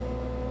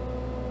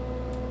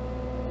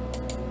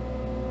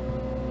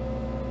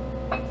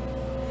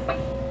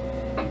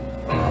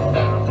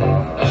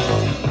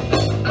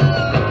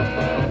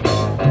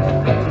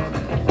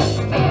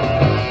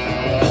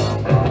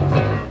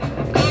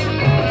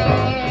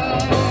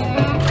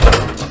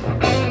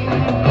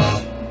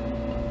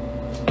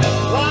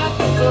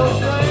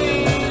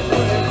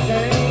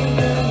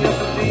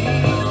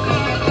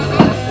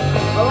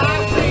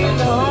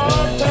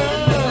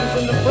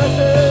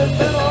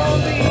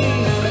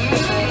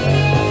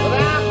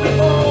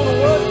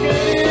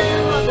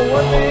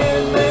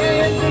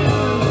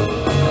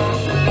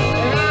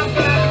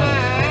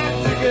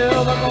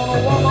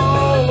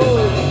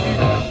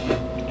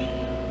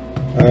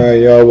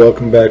y'all?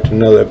 Welcome back to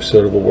another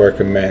episode of A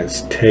Working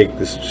Man's Take.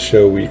 This is the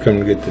show where you come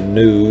to get the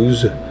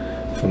news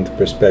from the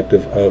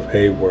perspective of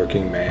a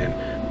working man.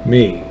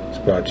 Me. It's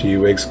brought to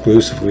you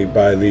exclusively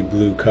by the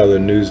Blue Collar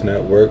News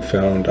Network,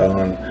 found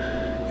on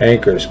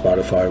Anchor,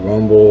 Spotify,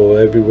 Rumble,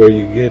 everywhere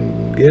you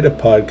get a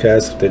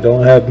podcast. If they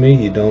don't have me,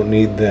 you don't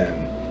need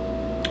them.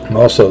 I'm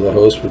also the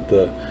host with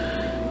the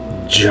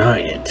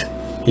giant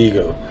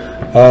ego.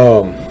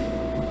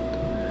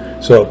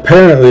 So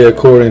apparently,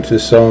 according to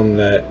some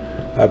that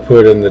I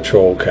put in the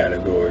troll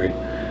category,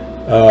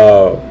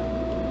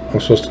 I'm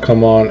supposed to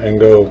come on and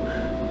go,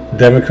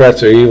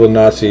 Democrats are evil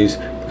Nazis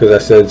because I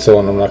said so,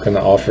 and I'm not going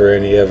to offer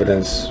any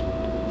evidence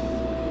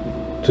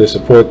to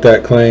support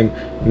that claim.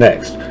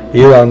 Next,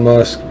 Elon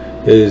Musk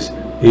is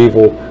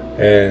evil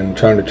and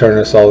trying to turn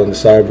us all into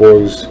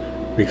cyborgs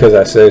because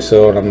I say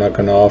so, and I'm not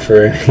going to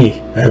offer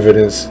any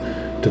evidence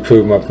to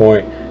prove my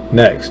point.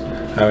 Next,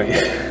 I mean,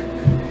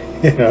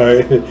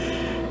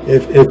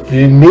 if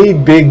you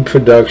need big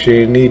production,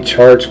 you need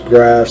charts,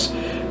 graphs,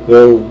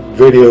 little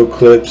video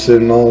clips,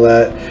 and all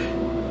that.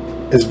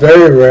 It's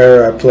very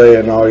rare I play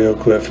an audio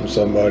clip from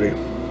somebody,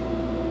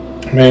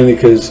 mainly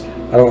because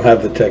I don't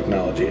have the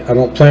technology. I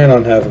don't plan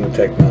on having the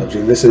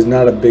technology. This is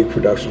not a big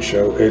production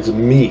show. It's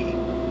me.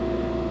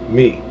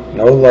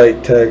 No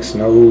light text,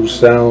 no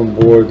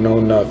soundboard, no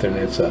nothing.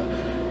 It's a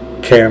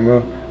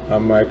camera, a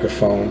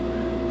microphone,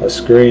 a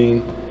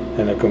screen,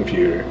 and a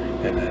computer.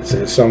 And that's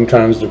it.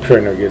 Sometimes the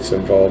printer gets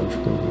involved,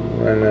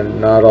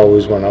 and not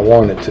always when I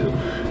want it to.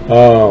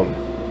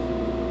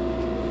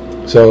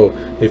 So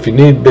if you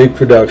need big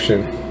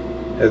production,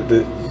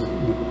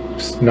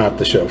 it's not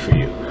the show for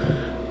you.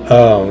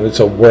 It's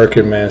a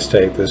working man's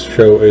take. This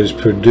show is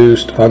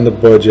produced on the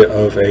budget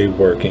of a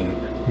working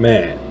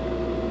man.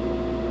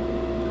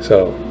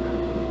 So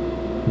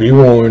be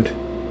warned.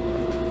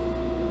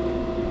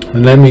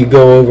 And let me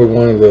go over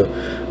one of the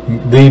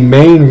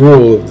main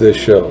rule of this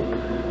show.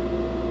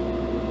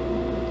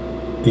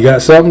 You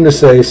got something to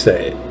say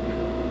it.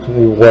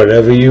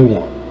 Whatever you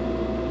want.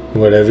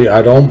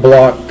 I don't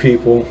block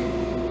people.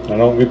 I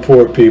don't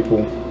report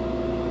people.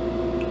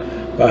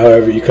 But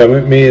however you come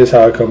at me is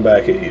how I come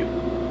back at you.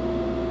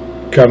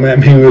 Come at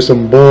me with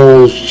some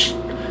bullshit.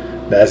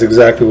 That's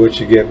exactly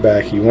what you get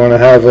back. You want to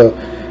have a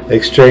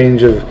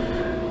exchange of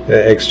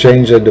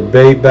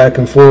debate back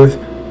and forth?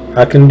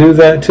 I can do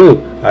that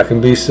too. I can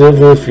be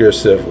civil if you're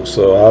civil.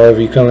 So however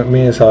you come at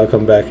me is how I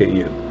come back at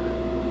you.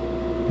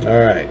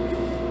 Alright.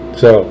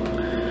 So,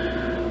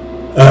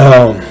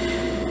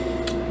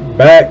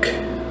 back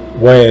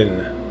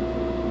when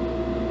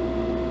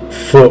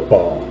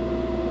football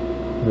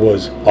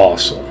was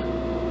awesome,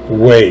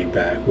 way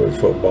back when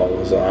football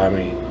was,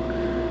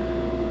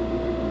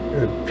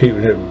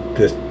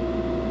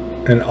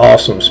 an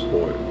awesome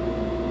sport,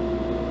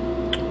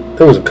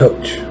 there was a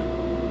coach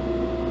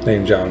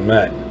named John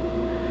Madden.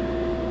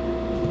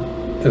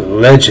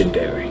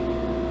 Legendary.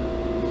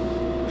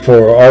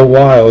 For a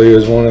while, he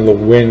was one of the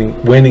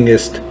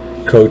winningest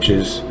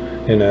coaches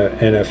in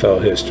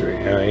NFL history.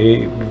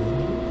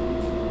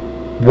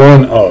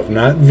 One of.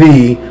 I'm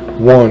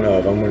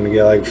going to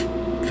get like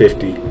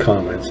 50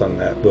 comments on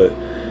that, but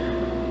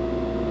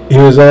he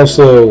was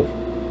also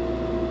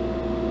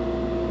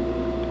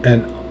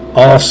an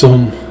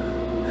awesome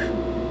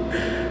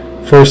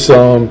for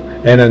some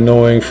and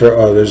annoying for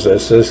others.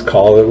 Let's just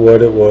call it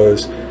what it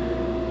was.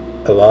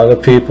 A lot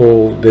of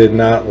people did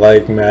not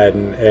like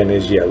Madden and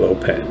his yellow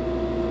pen.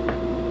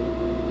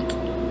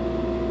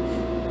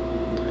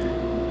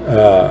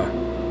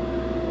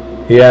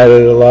 He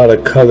added a lot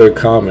of color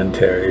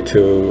commentary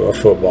to a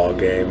football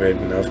game,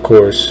 and of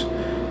course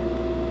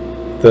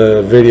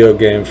the video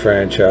game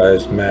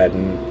franchise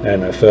Madden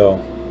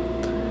NFL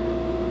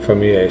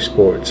from EA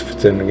Sports. If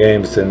it's in the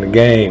game, it's in the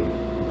game.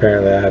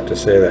 Apparently I have to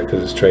say that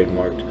because it's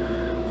trademarked.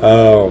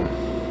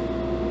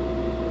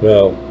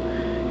 Well,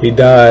 he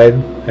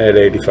died at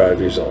 85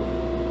 years old.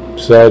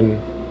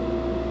 Sudden.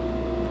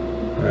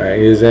 Alright,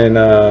 he's in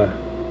a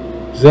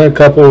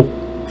couple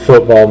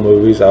football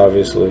movies,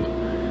 obviously.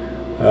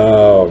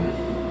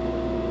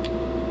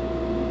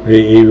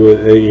 He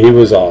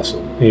was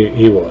awesome.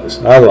 He was.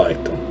 I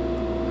liked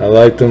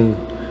him.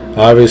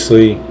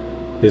 Obviously,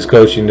 his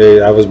coaching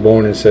days. I was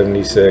born in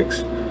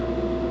 '76,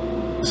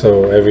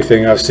 so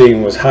everything I've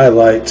seen was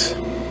highlights.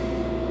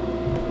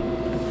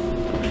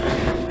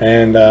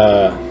 And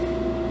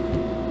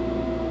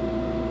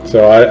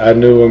so I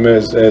knew him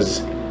as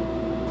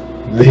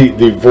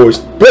the voice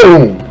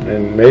boom,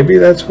 and maybe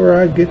that's where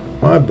I get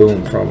my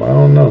boom from. I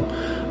don't know.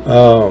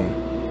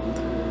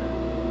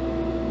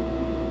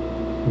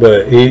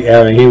 But he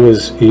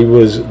was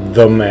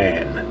the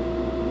man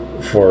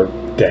for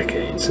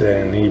decades,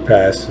 and he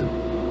passed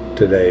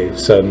today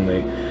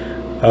suddenly.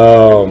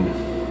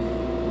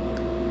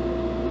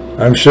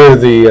 I'm sure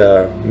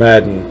the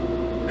Madden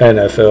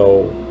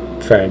NFL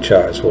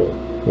franchise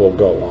will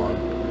go on.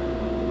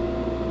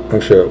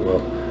 I'm sure it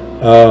will.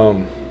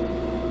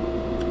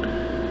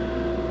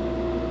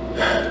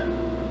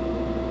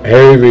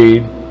 Harry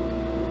Reid.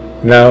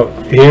 Now,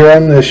 here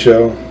on this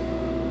show,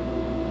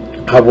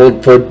 I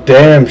will for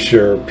damn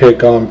sure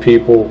pick on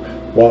people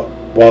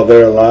while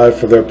they're alive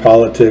for their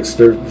politics,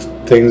 their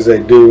things they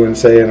do and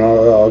say, and all.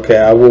 Okay,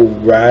 I will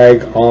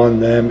rag on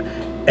them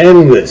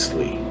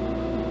endlessly,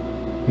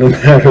 no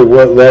matter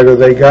what letter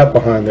they got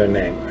behind their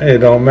name. It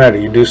don't matter.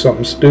 You do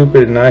something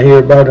stupid and I hear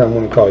about it, I'm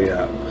going to call you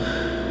out.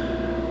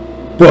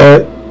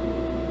 But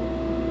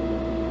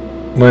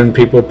when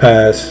people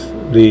pass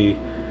the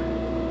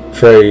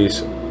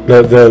phrase,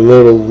 the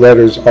little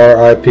letters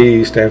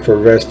RIP stand for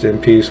rest in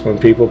peace. When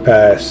people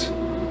pass,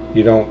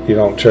 you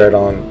don't tread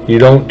on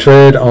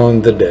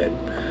the dead.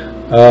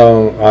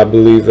 I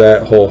believe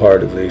that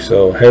wholeheartedly.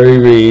 So Harry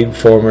Reid,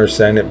 former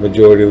Senate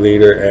Majority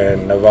Leader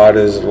and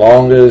Nevada's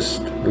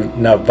longest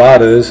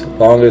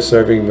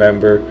serving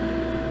member,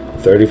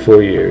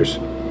 34 years,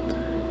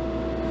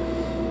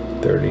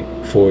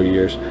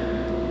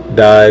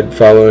 died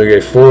following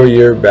a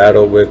 4-year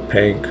battle with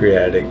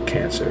pancreatic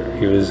cancer.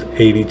 He was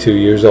 82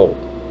 years old.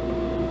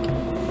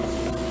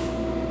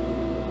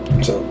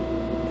 So,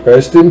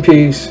 rest in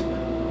peace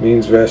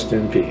means rest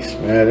in peace.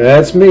 And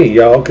that's me.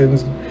 Y'all can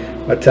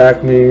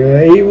attack me.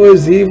 He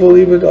was evil.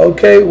 Even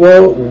okay.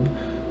 Well,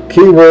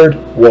 keyword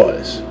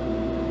was.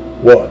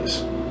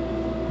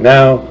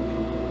 Now,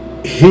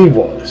 he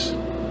was.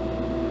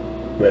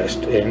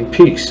 Rest in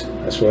peace.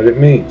 That's what it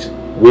means.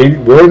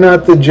 We're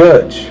not the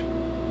judge.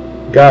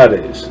 God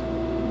is.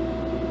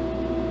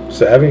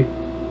 Savvy?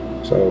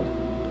 So,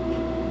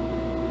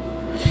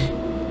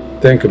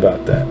 think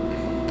about that.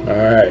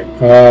 Alright.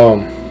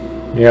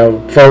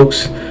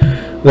 Folks,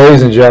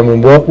 ladies and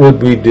gentlemen, what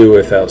would we do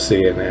without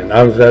CNN?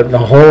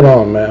 Hold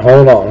on, man.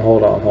 Hold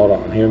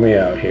on. Hear me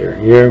out here.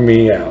 Hear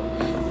me out.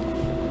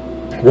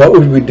 What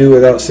would we do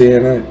without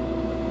CNN?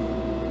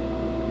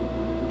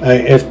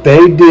 If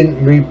they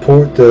didn't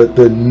report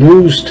the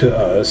news to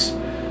us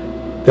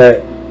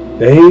that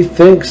they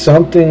think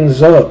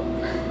something's up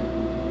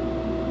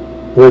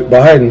with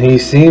Biden, he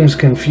seems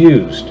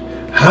confused,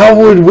 how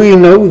would we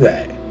know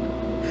that?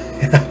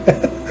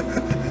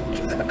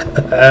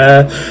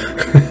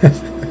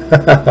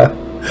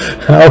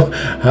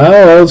 How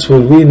else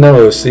would we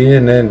know if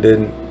CNN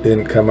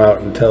didn't come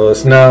out and tell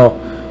us? Now,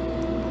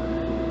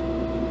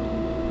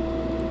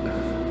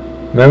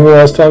 remember what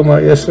I was talking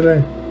about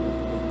yesterday?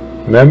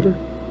 Remember?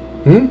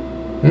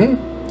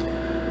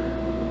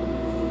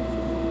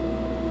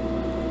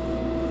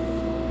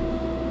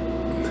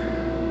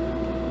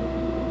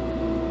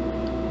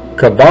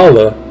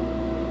 Kabbalah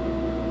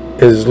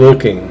is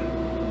looking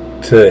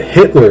to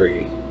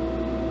Hitlery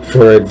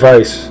for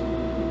advice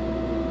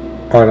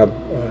on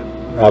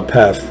a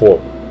path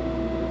forward.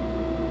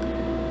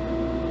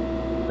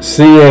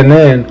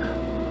 CNN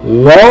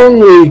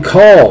wrongly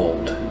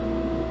called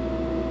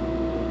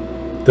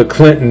the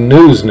Clinton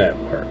News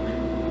Network.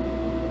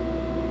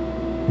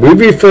 We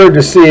referred to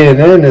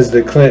CNN as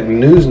the Clinton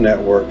News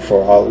Network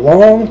for a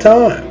long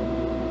time.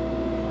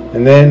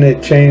 And then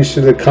it changed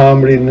to the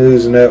Comedy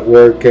News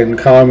Network and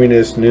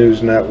Communist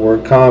News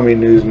Network, Commie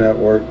News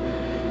Network,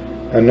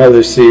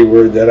 another C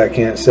word that I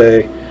can't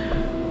say.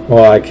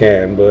 Well, I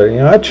can, but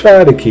I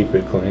try to keep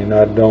it clean.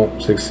 I don't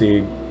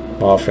succeed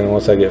often.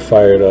 Once I get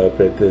fired up,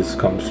 this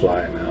comes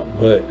flying out.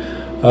 But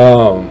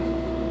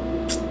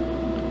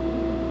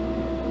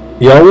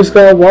you always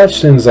gotta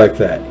watch things like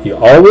that. You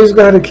always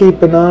gotta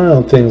keep an eye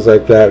on things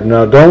like that.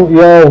 Now, don't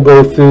y'all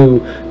go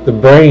through the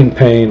brain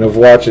pain of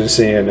watching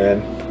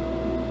CNN.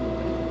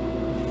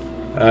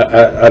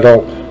 I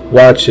don't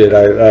watch it.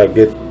 I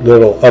get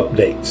little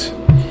updates.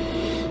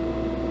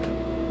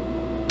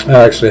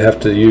 I actually have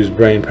to use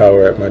brain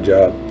power at my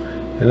job,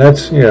 and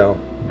that's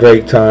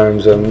break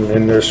times. I'm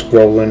in there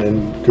scrolling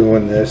and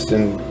doing this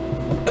and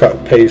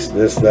cut paste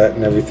this, that,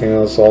 and everything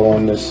else, all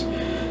on this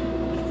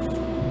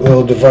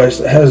little device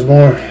that has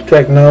more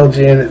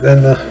technology in it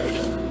than the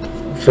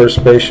first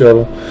space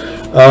shuttle.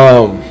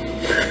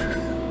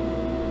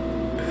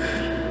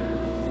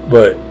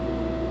 But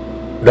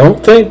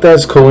don't think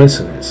that's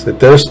coincidence that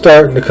they're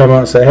starting to come out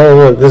and say, hey,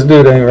 look, this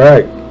dude ain't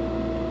right.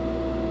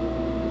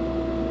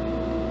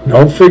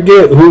 Don't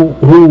forget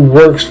who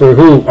works for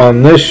who.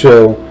 On this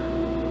show,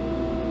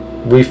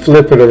 we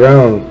flip it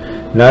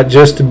around, not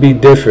just to be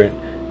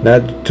different,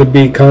 not to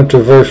be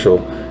controversial,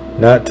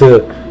 not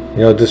to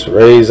just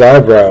raise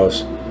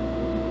eyebrows.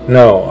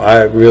 No,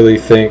 I really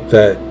think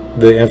that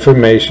the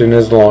information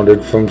is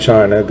laundered from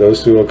China,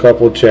 goes through a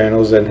couple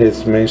channels and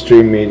hits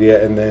mainstream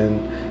media, and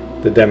then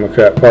the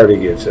Democrat Party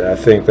gets it. I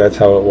think that's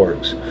how it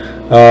works.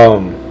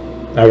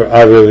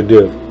 I really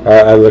do.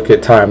 I look at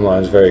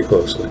timelines very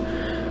closely.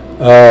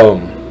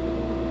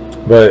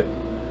 But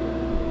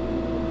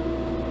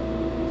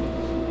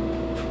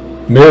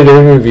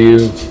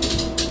mid-interview,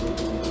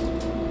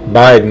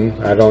 Biden,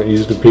 I don't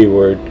use the P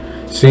word,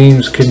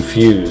 seems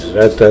confused.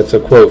 That's a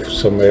quote from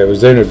somebody that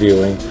was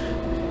interviewing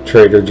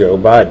Trader Joe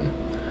Biden.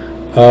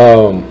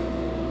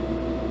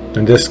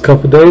 And just a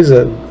couple days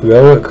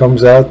ago, it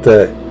comes out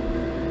that,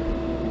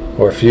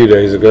 or a few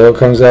days ago, it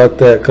comes out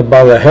that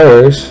Kamala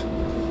Harris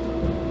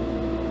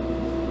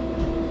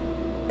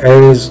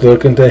is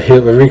looking to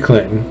Hillary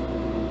Clinton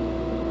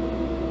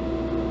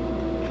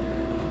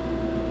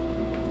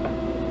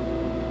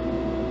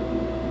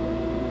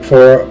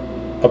for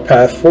a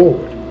path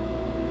forward.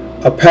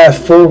 A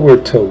path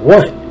forward to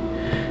what?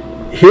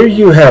 Here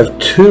you have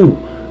two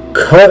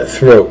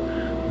cutthroat,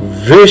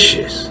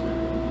 vicious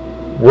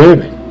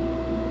women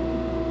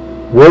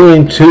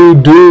willing to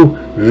do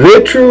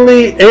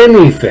literally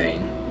anything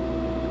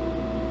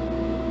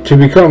to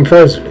become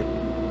president.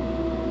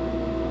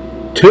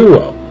 Two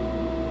of them.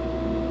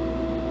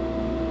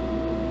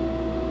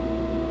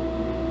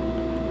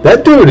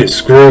 That dude is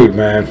screwed,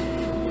 man.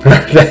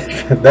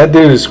 that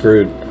dude is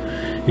screwed.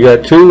 You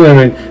got two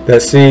women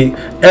that see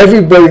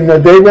everybody.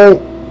 They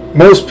won't.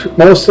 Most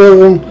of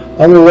them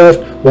on the left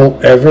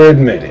won't ever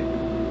admit it.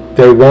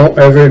 They won't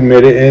ever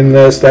admit it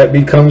unless that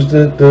becomes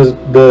the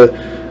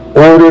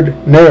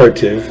ordered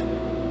narrative.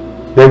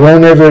 They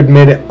won't ever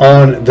admit it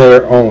on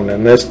their own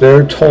unless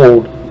they're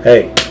told,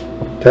 "Hey,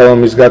 tell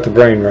him he's got the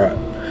brain rot."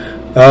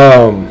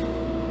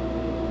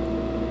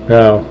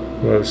 Now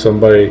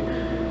somebody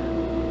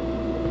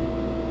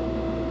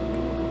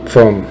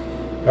from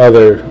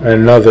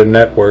another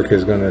network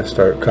is going to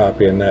start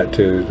copying that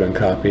too. Has been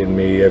copying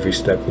me every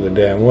step of the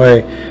damn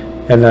way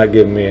and not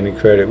giving me any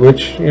credit,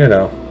 which, you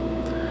know,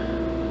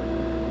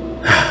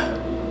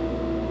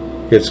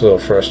 gets a little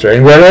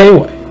frustrating. But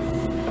anyway,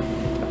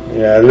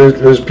 yeah,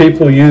 there's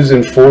people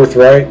using Fourth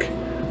Reich.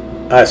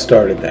 I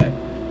started that.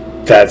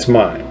 That's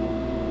mine.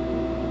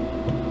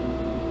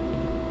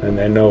 And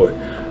they know it.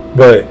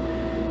 But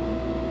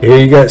here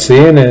you got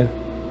CNN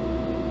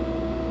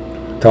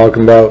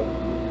talking about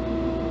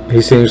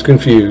he seems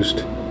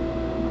confused.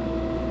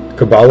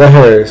 Kamala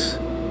Harris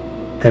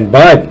and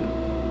Biden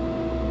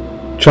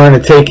trying to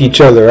take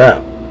each other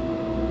out.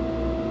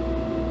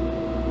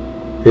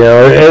 You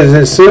know,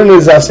 as soon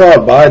as I saw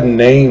Biden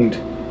named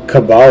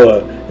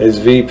Kamala as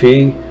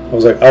VP, I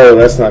was like, oh,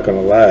 that's not going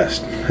to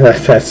last.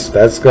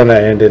 That's going to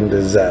end in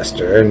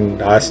disaster.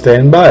 And I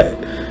stand by it.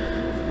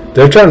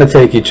 They're trying to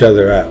take each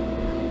other out.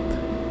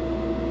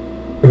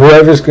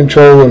 Whoever's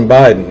controlling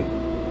Biden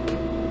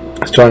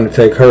is trying to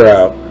take her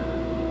out.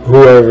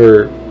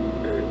 Whoever,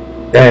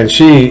 and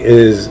she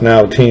is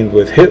now teamed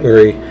with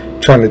Hillary,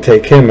 trying to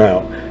take him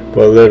out.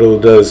 But little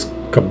does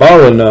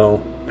Kamala know,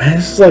 man,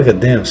 this is like a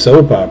damn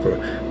soap opera,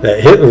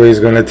 that Hillary's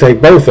going to take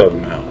both of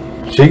them out.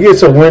 She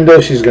gets a window,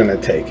 she's going to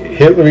take it.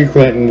 Hillary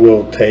Clinton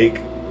will take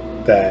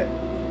that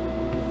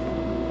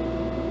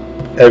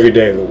every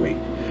day of the week.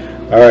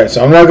 Alright,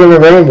 so I'm not going to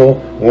ramble.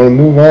 I want to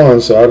move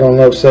on so I don't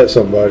upset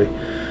somebody.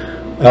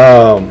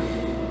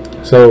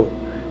 So,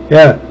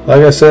 yeah,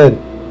 like I said,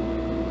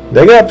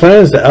 they got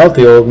plans to out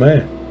the old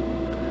man.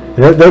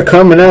 They're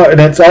coming out,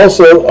 and it's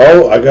also,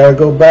 oh, I gotta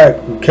go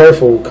back.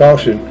 Careful,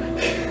 caution.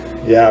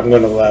 Yeah, I'm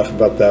gonna laugh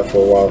about that for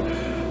a while.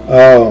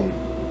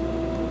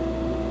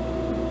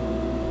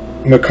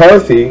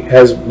 McCarthy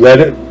has let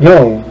it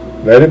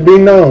be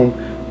known,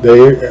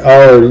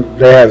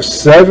 they have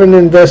 7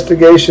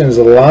 investigations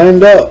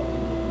lined up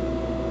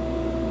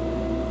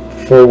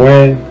for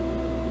when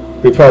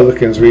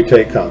Republicans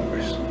retake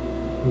Congress,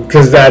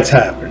 because that's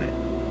happening.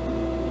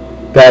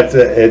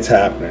 It's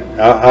happening.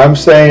 I'm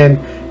saying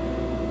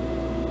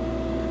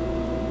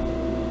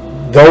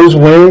those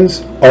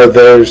wins are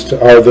theirs,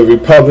 are the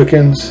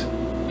Republicans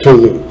to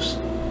lose.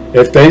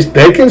 If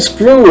they can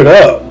screw it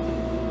up,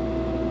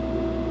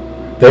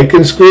 they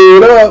can screw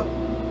it up.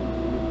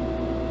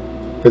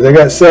 But they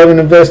got 7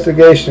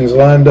 investigations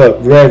lined up,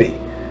 ready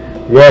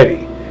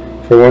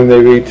for when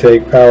they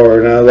retake power.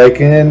 Now they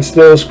can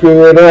still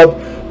screw it up,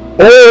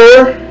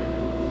 or,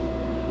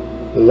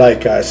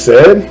 like I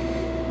said,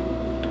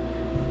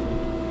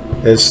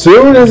 as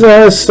soon as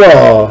I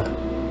saw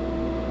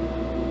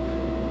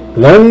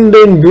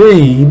London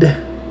Breed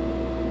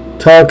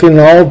talking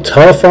all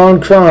tough on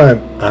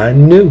crime, I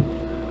knew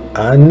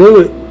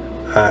it.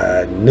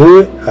 I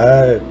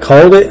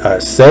called it. I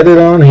said it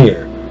on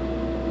here.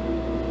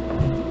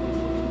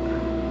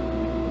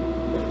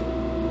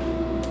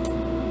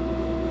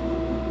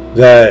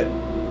 That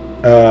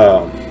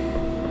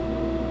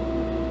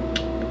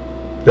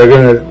they're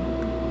going to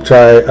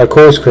try a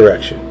course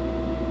correction.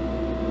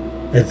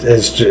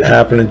 It's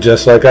happening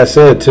just like I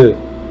said, too.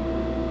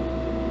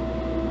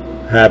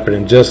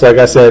 Happening just like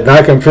I said. And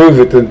I can prove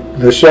it.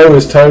 The show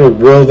is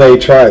titled, Will They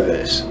Try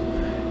This?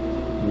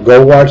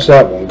 Go watch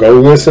that one. Go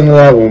listen to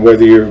that one.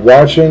 Whether you're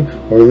watching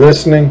or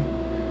listening,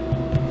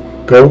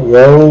 go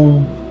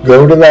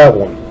to that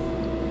one.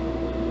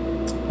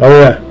 Oh,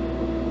 yeah.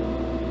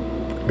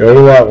 Go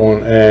to that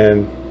one.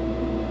 And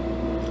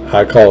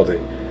I called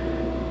it.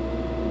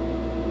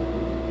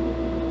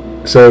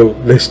 So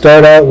they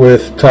start out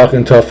with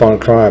talking tough on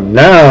crime.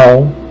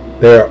 Now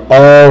they're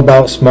all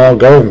about small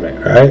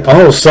government, right?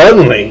 Oh,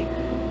 suddenly,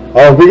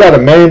 we got to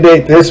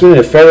mandate this, we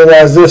need to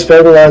federalize this,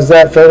 federalize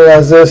that,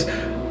 federalize this,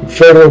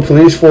 federal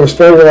police force,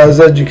 federalize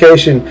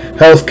education,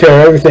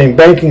 healthcare, everything,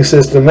 banking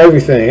system,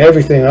 everything,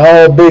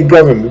 all big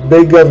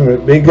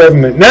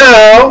government.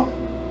 Now,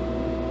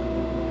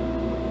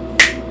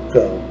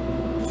 go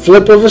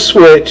flip of a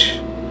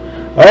switch.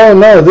 Oh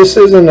no, this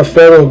isn't a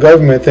federal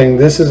government thing.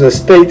 This is a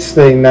states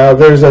thing. Now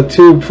there's a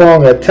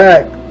two-prong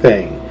attack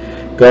thing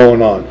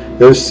going on.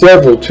 There's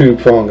several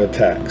two-prong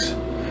attacks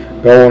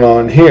going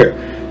on here.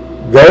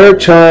 They're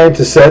trying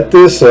to set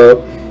this up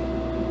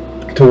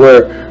to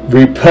where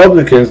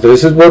Republicans,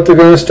 this is what they're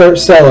going to start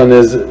selling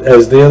as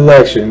the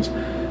elections,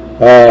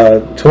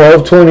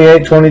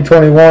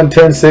 12/28/2021,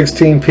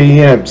 10:16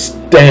 p.m.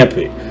 Stamp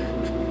it.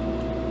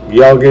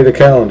 Y'all get a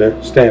calendar,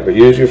 stamp it.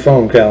 Use your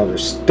phone calendar,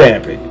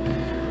 stamp it.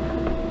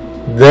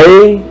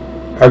 They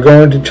are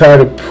going to try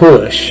to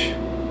push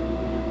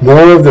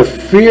more of the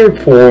fear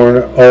porn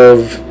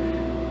of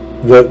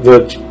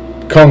the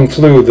Kung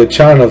flu, the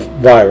China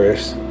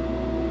virus,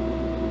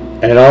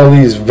 and all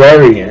these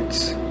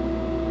variants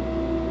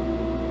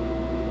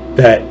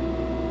that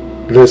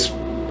this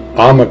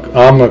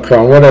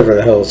Omicron, whatever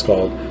the hell it's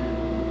called,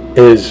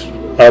 is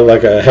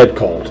like a head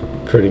cold,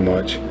 pretty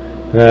much.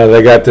 Now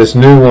they got this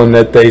new one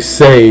that they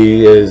say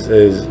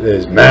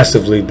is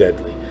massively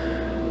deadly.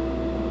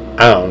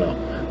 I don't know.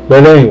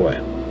 But anyway,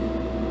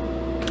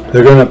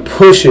 they're going to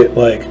push it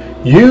like,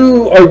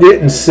 you are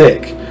getting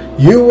sick.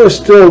 You are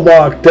still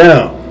locked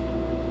down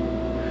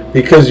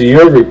because of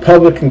your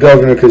Republican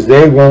governor, because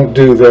they won't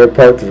do their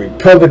part. The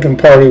Republican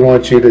Party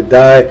wants you to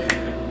die.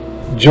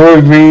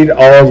 Joy Reid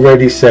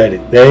already said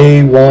it.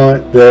 They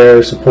want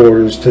their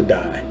supporters to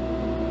die,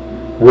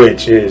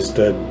 which is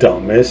the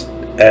dumbest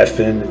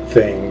effing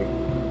thing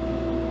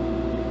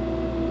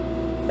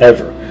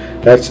ever.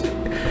 That's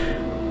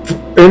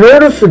in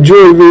order for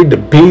Joy Reid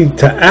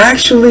to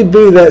actually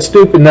be that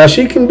stupid. Now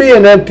she can be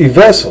an empty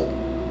vessel,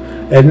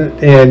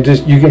 and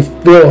just you can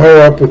fill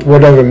her up with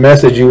whatever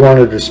message you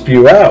wanted to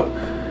spew out.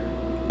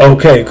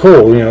 Okay,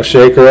 cool.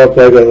 Shake her up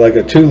like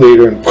a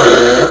 2-liter and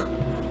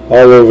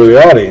all over the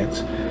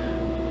audience.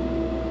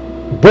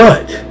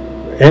 But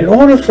in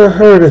order for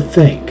her to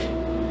think,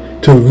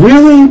 to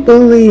really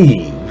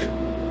believe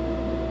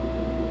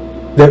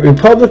that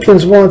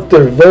Republicans want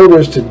their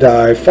voters to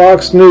die,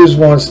 Fox News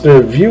wants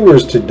their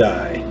viewers to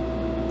die,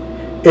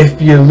 if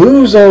you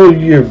lose all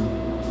your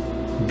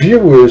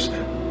viewers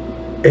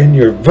and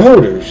your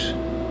voters,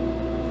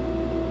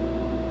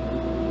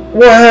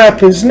 what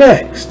happens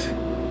next?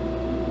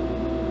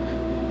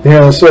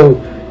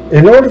 So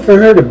in order for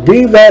her to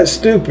be that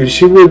stupid,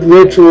 she would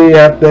literally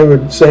they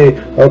would say,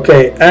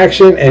 okay,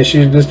 action, and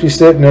she'd just be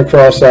sitting there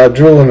cross-eyed,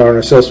 drooling on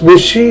herself,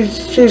 which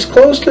she's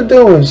close to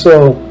doing.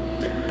 So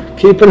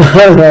keep an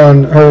eye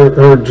on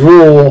her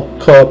drool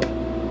cup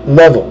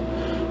level.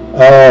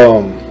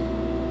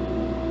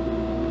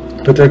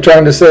 But they're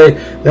trying to say,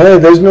 hey,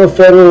 there's no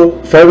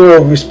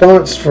federal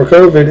response for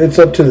COVID. It's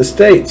up to the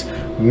states.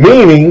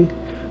 Meaning,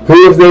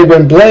 who have they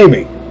been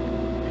blaming?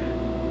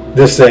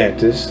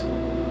 DeSantis,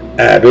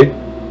 Abbott,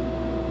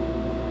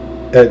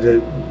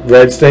 the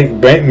red state,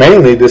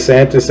 mainly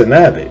DeSantis and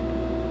Abbott.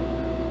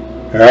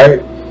 All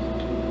right?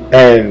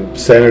 And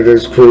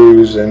Senators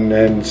Cruz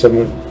and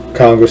some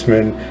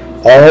congressmen,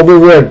 all the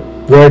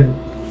red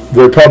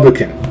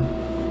Republican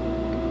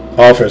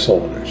office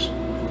holders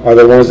are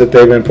the ones that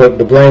they've been putting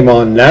the blame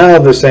on. Now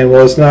they're saying,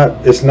 well, it's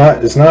not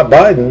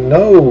Biden.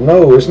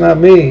 No, it's not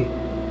me.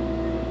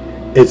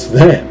 It's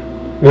them,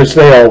 which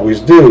they always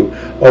do.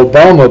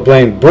 Obama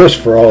blamed Bush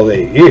for all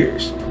 8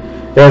 years.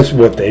 That's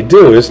what they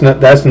do.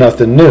 That's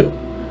nothing new.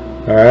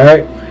 All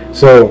right.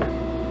 So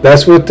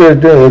that's what they're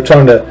doing. They're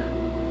trying to,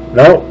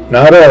 no,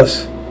 not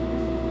us,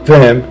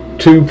 them,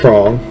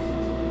 2-prong.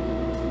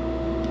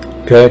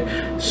 Okay,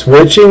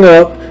 switching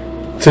up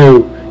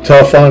to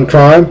tough on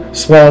crime,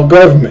 small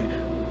government.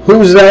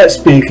 Who's that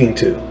speaking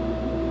to?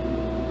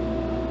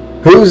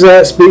 Who's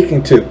that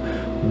speaking to?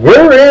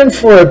 We're in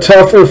for a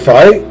tougher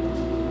fight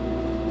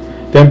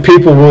than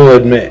people will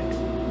admit.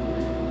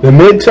 The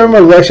midterm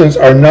elections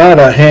are not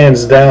a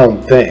hands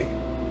down thing.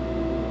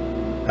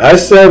 I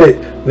said it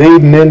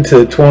leading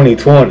into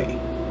 2020.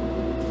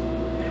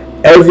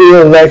 Every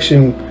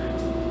election,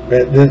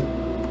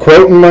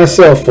 quoting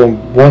myself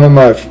from one of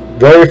my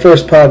very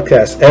first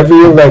podcast,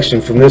 every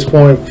election from this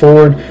point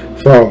forward,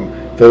 from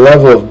the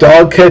level of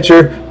dog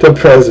catcher to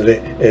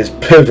president, is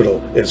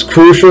pivotal. It's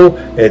crucial.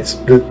 It's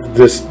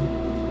this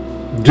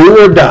do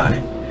or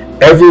die.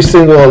 Every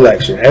single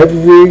election,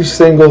 every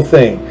single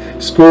thing.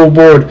 School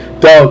board,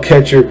 dog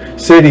catcher,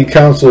 city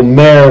council,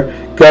 mayor,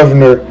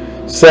 governor,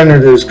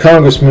 senators,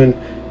 congressmen,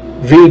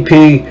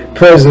 VP,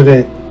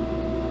 president.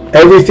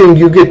 Everything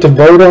you get to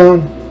vote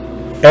on,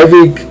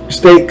 every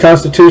state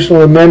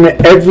constitutional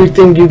amendment,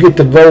 everything you get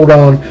to vote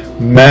on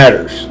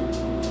matters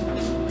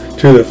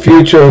to the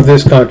future of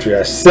this country.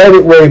 I said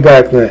it way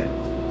back then,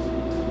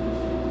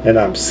 and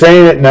I'm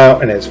saying it now,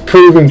 and it's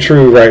proving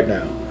true right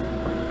now.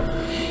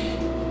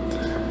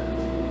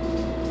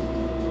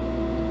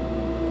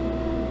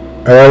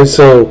 Alright,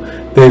 so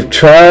they've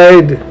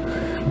tried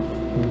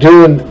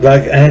doing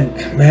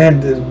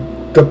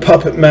the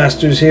puppet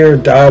masters here are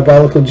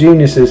diabolical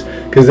geniuses,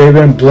 because they've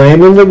been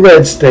blaming the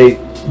red state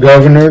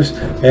governors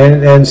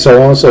and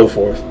so on and so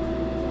forth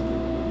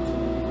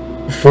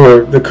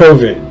for the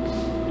COVID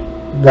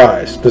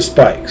rise, the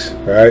spikes,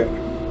 right?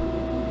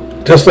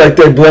 Just like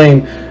they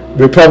blame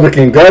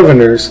Republican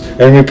governors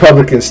and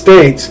Republican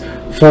states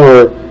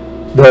for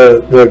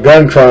the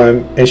gun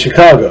crime in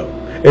Chicago.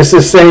 It's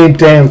the same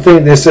damn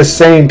thing. It's the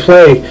same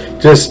play,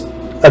 just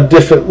a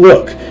different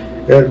look.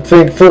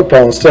 Think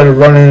football. Instead of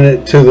running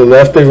it to the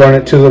left, they run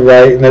it to the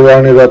right, and they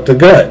run it up the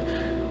gut.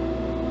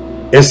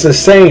 It's the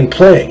same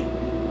play,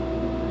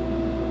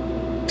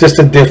 just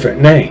a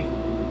different name.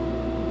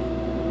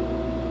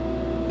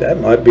 That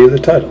might be the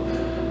title.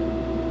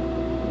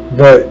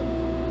 But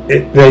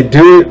they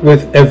do it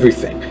with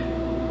everything.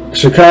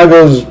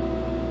 Chicago's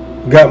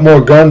got more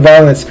gun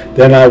violence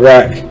than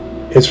Iraq.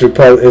 It's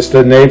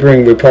the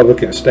neighboring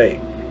Republican state.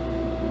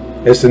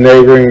 It's the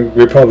neighboring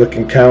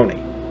Republican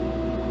county.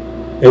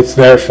 It's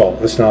their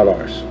fault. It's not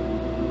ours.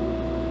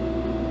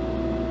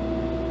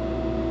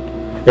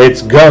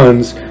 It's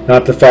guns,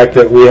 not the fact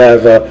that we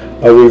have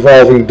a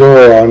revolving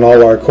door on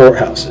all our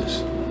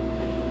courthouses.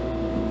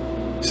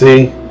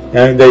 See?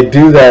 And they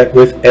do that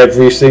with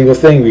every single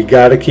thing. We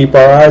got to keep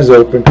our eyes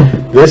open.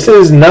 This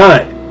is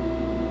not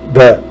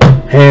the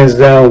hands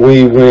down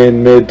we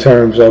win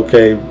midterms,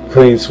 okay,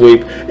 clean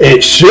sweep.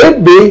 It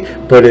should be,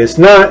 but it's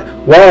not.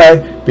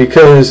 Why?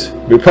 Because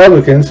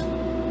Republicans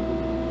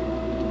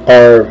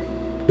are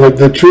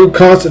the true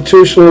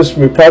constitutionalist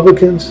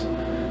Republicans.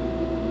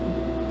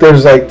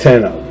 There's like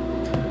 10 of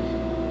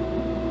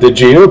them. The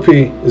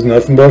GOP is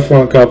nothing but a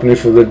front company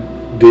for the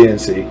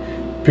DNC.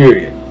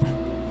 Period.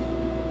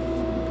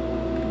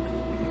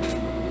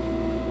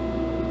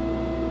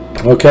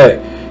 Okay,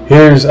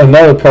 here's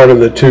another part of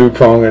the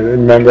two-prong. And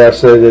remember, I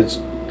said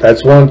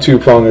that's one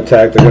two-prong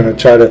attack. They're going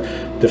to try to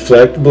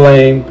deflect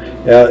blame.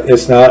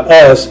 It's not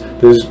us.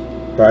 There's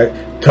right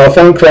tough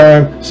on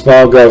crime,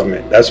 small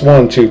government. That's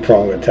one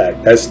two-prong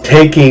attack. That's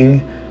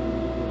taking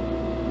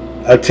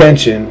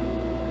attention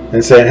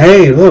and saying,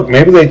 "Hey, look,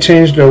 maybe they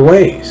changed their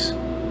ways."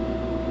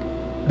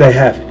 They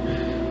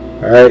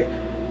haven't. All right.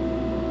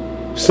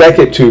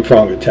 Second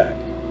two-prong attack.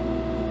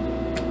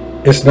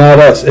 It's not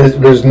us.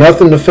 There's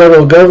nothing the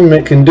federal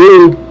government can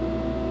do.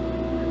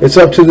 It's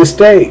up to the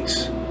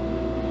states.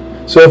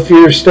 So if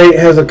your state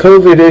has a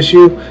COVID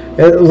issue,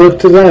 look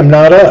to them,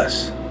 not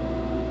us.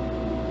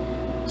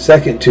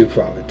 Second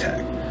two-prong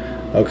attack.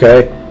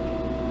 Okay?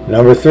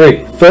 Number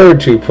 3. Third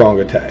two-prong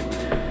attack.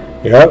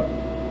 Yep.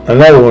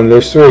 Another one.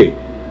 There's 3.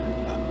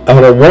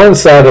 Out of one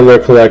side of their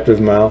collective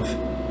mouth,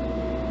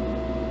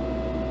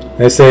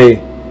 they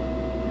say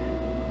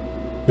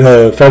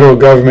the federal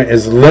government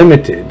is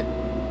limited.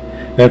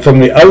 And from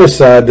the other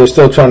side, they're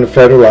still trying to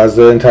federalize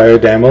the entire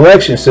damn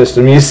election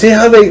system. You see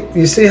how they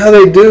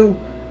do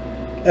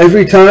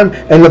every time?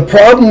 And the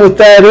problem with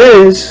that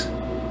is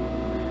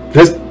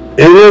it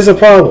is a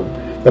problem.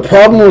 The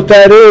problem with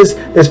that is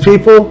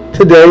people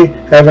today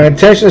have an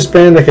attention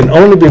span that can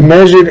only be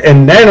measured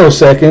in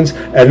nanoseconds,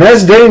 and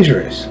that's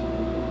dangerous.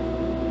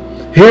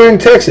 Here in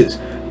Texas,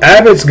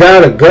 Abbott's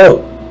got to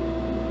go.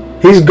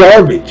 He's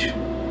garbage.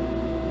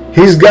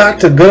 He's got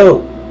to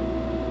go.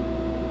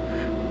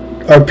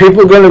 Are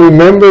people going to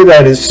remember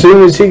that as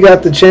soon as he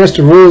got the chance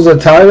to rule as a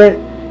tyrant,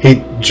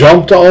 he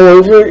jumped all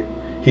over it?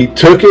 He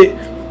took it,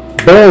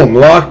 boom,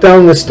 locked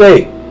down the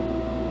state.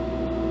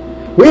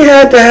 We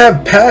had to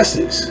have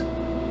passes.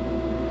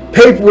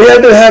 We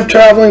had to have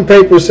traveling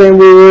papers saying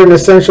we were an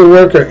essential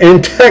worker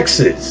in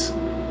Texas.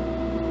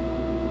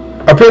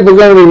 Are people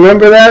going to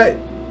remember that?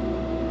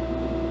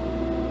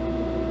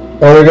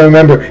 Or are they going to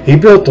remember he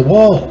built the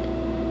wall?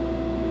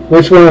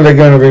 Which one are they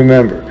going to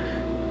remember?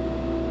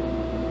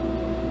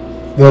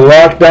 The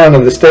lockdown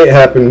of the state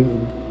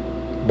happened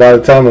by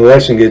the time the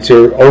election gets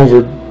here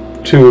over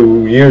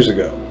 2 years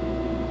ago.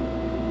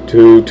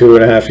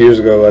 2.5 years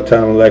ago by the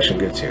time the election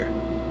gets here.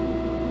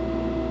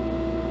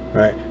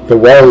 Right? The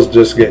wall's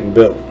just getting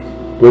built.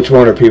 Which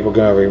one are people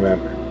going to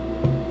remember?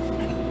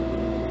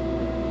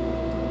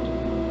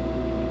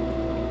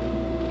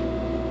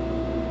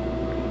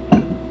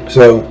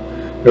 So,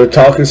 they're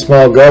talking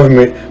small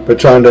government, but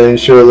trying to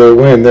ensure their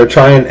win. They're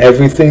trying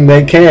everything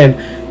they can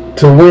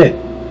to win.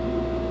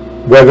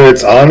 Whether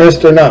it's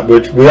honest or not,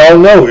 which we all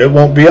know it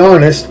won't be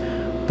honest,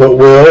 but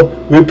will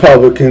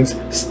Republicans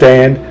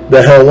stand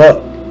the hell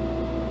up?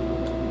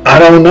 I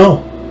don't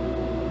know.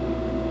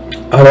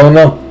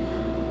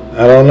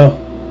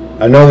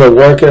 I know they're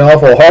working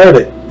awful hard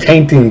at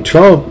tainting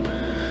Trump.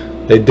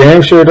 They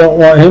damn sure don't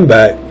want him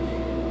back.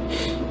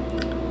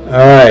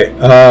 Alright,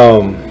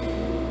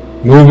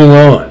 moving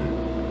on.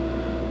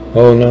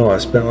 Oh no, I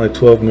spent like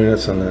 12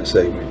 minutes on that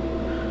segment.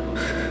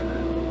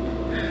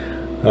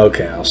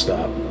 Okay, I'll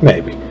stop.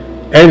 Maybe.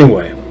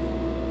 Anyway,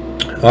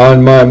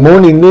 on my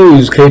morning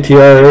news,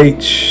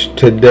 KTRH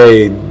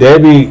today,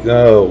 Debbie,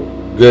 oh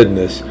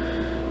goodness,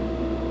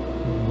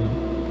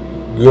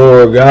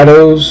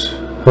 Gorgados,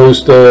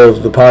 host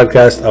of the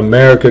podcast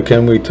America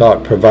Can We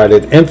Talk,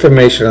 provided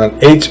information on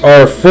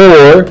HR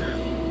 4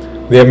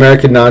 the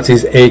American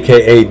Nazis,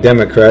 aka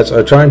Democrats,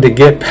 are trying to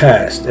get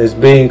passed as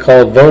being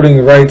called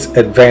voting rights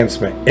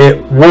advancement.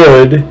 It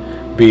would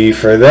be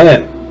for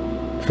them.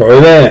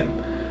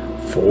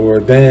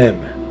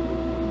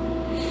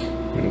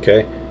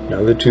 Okay,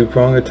 another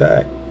two-prong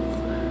attack.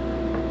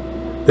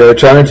 They're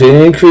trying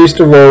to increase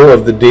the role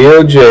of the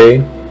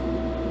DOJ,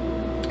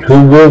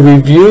 who will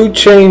review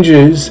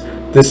changes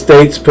the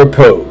states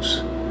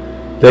propose.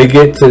 They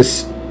get to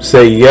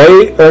say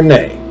yay or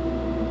nay.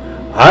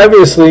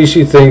 Obviously,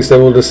 she thinks they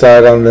will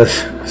decide on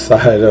this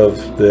side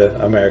of the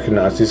American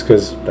Nazis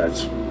because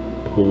that's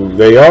who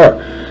they are.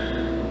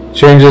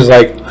 Changes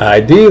like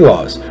ID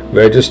laws,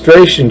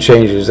 registration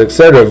changes,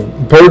 etc.,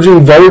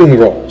 purging voting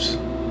rolls.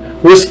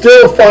 We're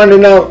still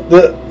finding out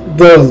the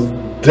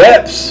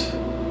depths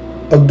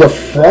of the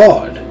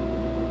fraud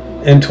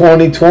in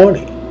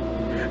 2020.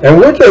 And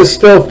we're just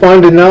still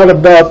finding out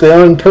about the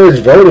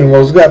unpurged voting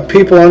rolls. We've got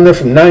people on there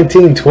from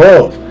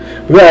 1912.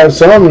 We got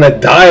some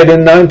that died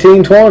in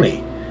 1920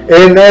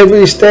 in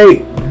every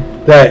state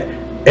that,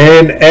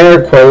 in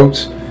air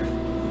quotes,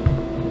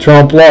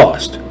 Trump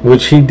lost,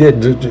 which he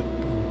did.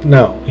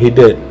 No, he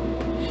didn't.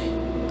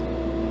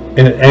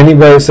 And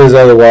anybody says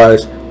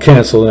otherwise,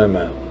 cancel them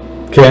out.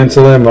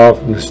 Cancel them off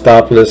and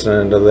stop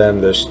listening to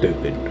them. They're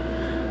stupid.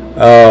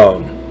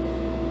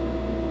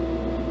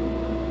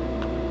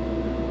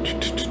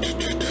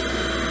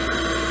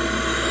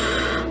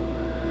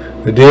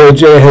 The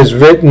DOJ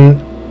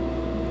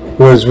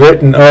was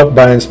written up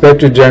by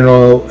Inspector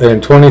General in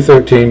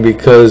 2013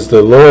 because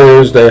the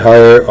lawyers they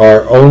hire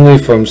are only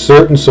from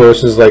certain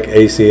sources like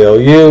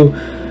ACLU,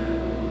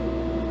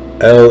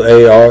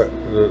 LAR,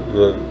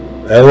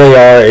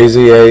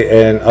 AZA,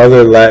 and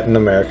other Latin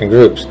American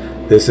groups.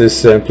 This is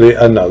simply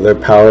another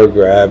power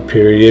grab,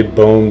 period,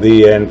 boom,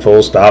 the end,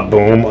 full stop,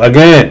 boom,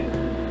 again.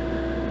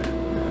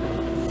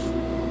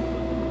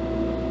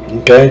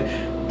 Okay,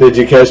 did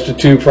you catch the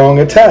two-prong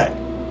attack?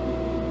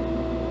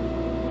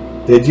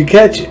 Did you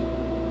catch it?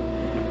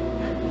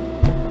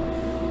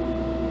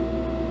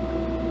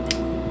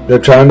 They're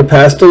trying to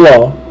pass the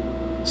law.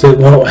 Say,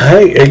 well,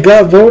 hey, it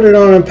got voted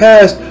on and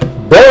passed,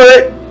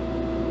 but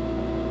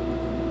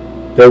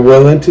they're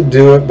willing to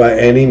do it by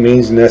any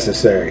means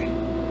necessary.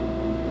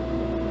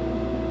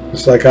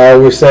 It's like I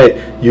always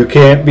say, you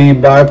can't be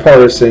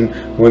bipartisan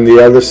when the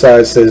other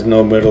side says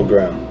no middle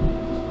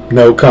ground,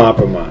 no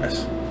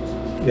compromise.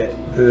 Yeah,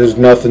 there's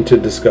nothing to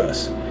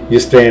discuss. You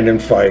stand and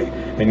fight,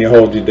 and you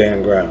hold your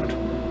damn ground.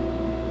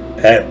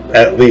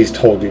 At least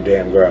hold your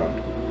damn ground.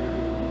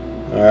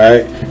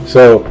 Alright,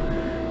 so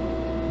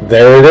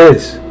there it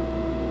is.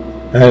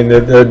 And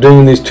they're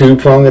doing these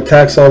two-prong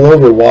attacks all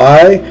over.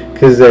 Why?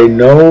 Because they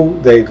know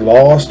they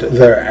lost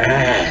their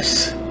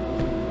ass.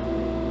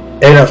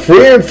 In a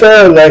free and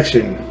fair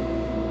election,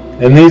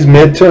 in these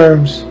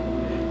midterms,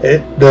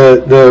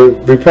 the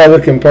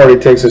Republican Party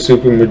takes a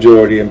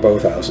supermajority in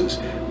both houses.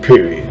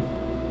 Period.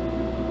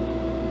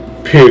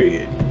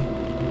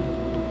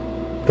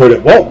 But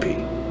it won't be.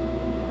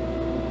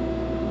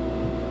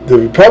 The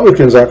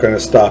Republicans aren't going to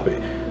stop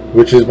it,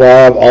 which is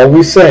why I'm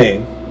always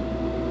saying,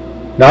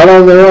 not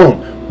on their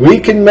own. We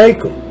can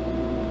make them.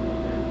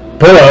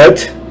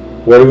 But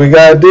what do we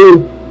got to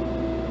do?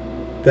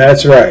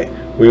 That's right.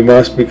 We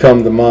must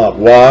become the mob.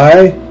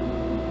 Why?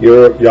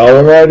 Y'all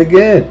are right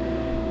again.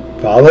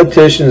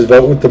 Politicians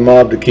vote with the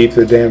mob to keep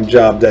their damn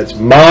job. That's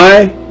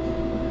my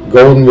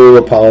golden rule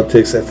of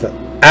politics. That's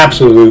an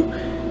absolute,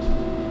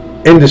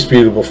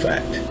 indisputable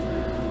fact.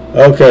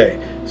 Okay,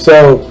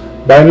 so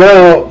by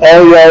now,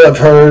 all y'all have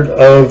heard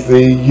of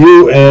the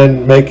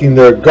UN making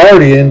their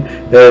guardian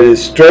that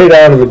is straight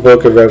out of the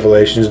book of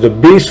Revelations, the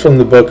beast from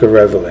the book of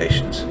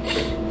Revelations.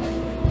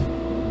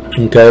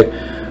 Okay,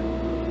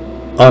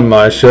 on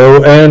my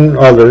show and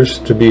others,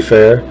 to be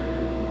fair,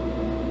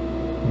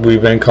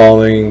 we've been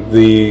calling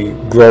the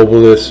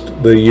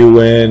globalists, the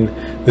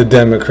UN, the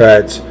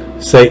Democrats,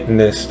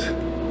 Satanist,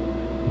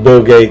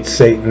 Bill Gates,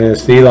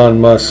 Satanist,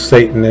 Elon Musk,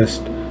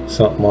 Satanist,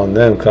 something on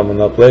them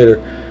coming up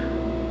later.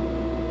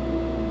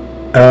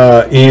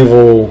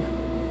 Evil,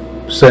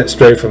 sent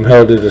straight from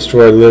hell to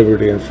destroy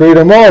liberty and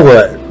freedom, all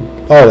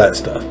that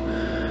stuff.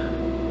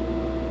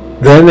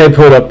 Then they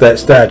put up that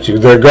statue,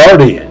 their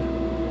guardian.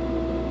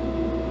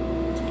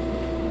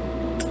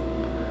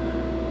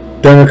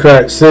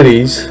 Democrat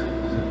cities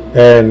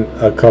and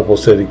a couple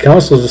city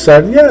councils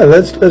decided, yeah,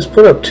 let's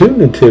put up 2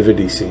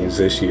 nativity scenes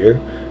this year.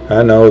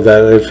 I know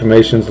that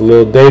information's a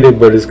little dated,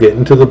 but it's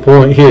getting to the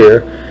point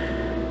here.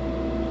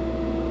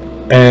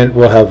 And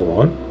we'll have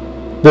one.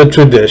 The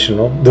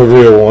traditional, the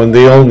real one,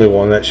 the only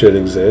one that should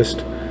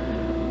exist.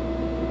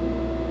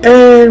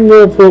 And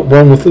we'll put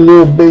one with a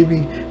little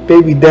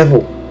baby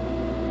devil.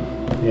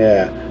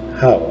 Yeah,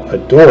 how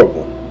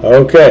adorable.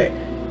 Okay,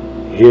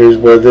 here's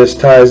where this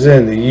ties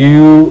in. The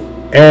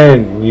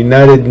UN,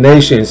 United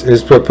Nations,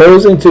 is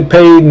proposing to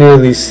pay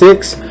nearly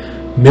 $6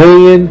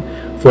 million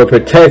for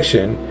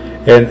protection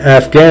in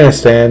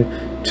Afghanistan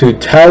to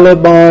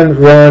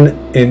Taliban-run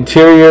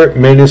Interior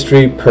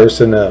Ministry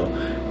personnel.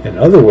 In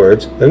other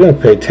words, they're going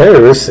to pay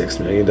terrorists $6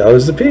 million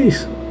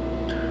apiece,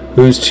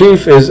 whose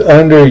chief is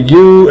under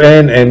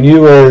UN and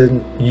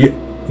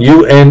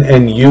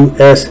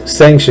US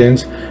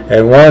sanctions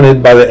and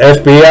wanted by the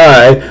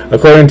FBI,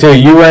 according to a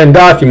UN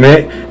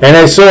document and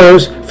a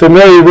source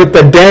familiar with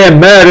the damn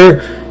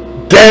matter.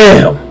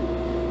 Damn!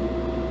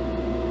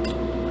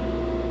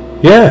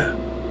 Yeah,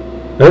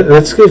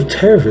 let's give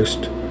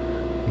terrorists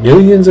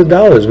millions of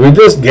dollars. We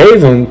just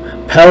gave them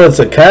pallets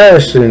of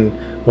cash and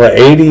what,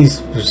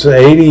 86,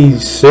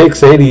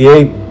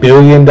 $88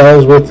 billion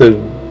worth of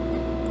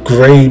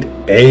grade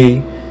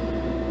CIA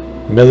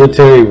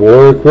military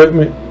war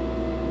equipment.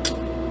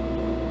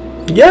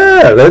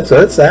 Yeah, let's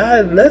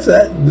add.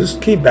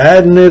 Just keep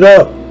adding it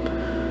up.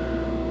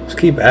 Just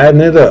keep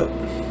adding it up.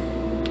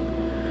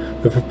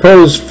 The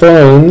proposed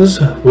funds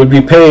would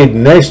be paid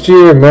next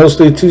year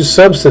mostly to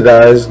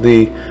subsidize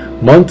the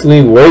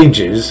monthly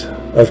wages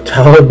of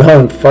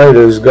Taliban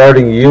fighters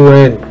guarding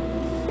UN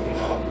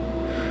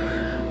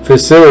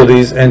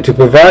facilities and to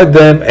provide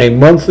them a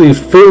monthly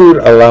food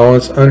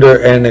allowance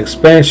under an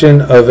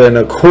expansion of an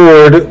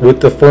accord with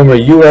the former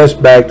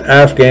U.S.-backed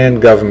Afghan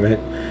government.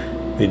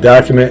 The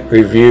document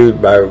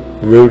reviewed by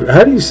Reuters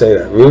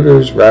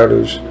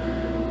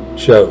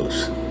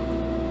shows.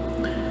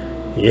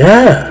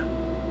 Yeah,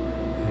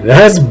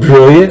 that's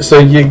brilliant. So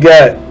you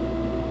got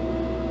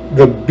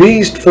the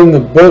beast from the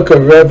book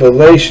of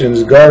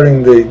Revelations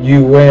guarding the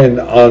UN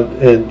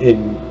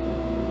in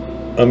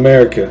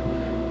America.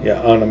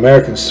 Yeah, on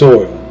American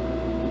soil.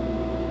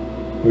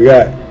 We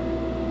got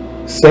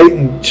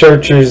Satan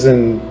churches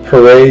and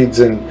parades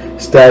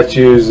and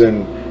statues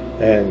and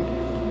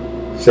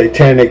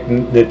satanic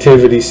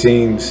nativity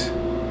scenes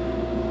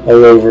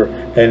all over,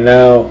 and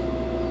now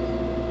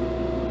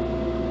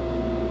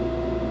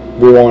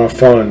we want to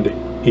fund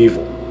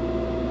evil.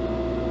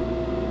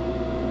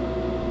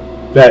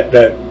 That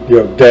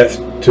death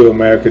to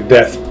America,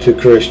 death to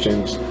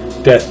Christians,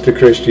 death to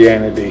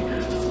Christianity,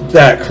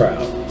 that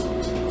crowd.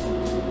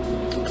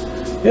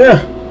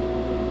 Yeah.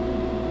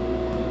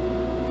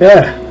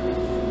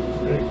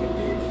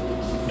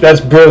 That's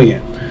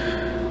brilliant.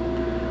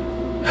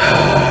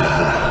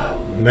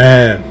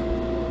 Man.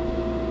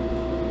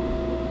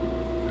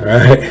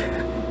 Right?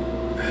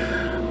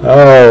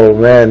 Oh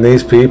man,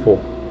 these people.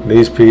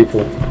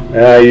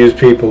 And I use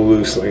people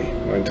loosely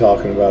when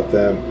talking about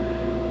them.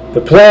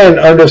 The plan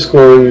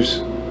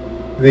underscores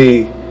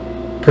the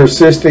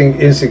persisting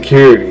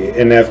insecurity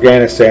in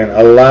Afghanistan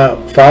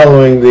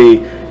following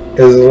the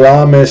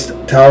Islamist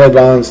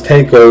Taliban's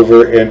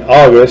takeover in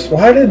August.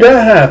 Why did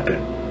that happen?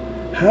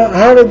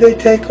 How did they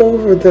take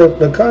over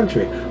the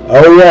country?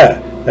 Oh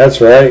yeah,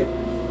 that's right.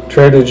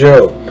 Trader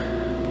Joe.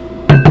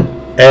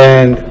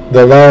 And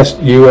the last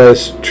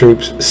U.S.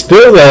 troops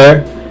still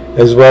there,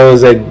 as well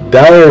as a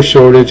dire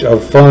shortage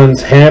of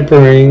funds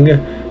hampering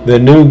the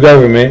new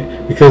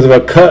government because of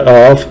a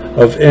cutoff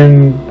of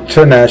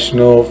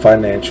international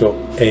financial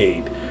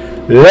aid.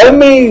 Let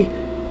me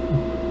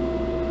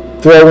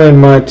throw in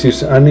my 2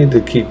 cents. I need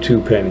to keep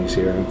 2 pennies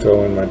here and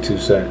throw in my 2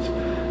 cents.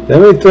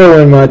 Let me throw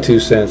in my 2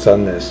 cents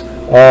on this.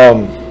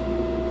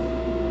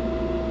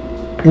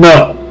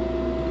 No.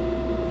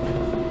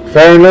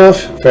 Fair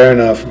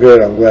enough.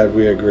 Good. I'm glad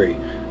we agree.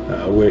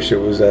 I wish it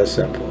was that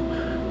simple.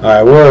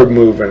 Alright, we're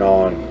moving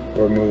on.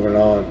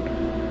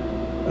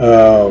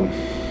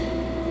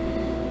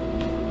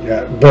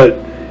 Yeah, but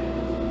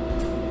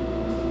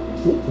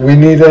we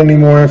need any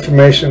more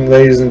information,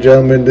 ladies and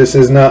gentlemen. This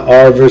is not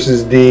R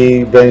versus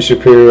D, Ben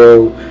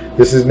Shapiro.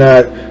 This is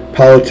not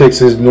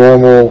politics as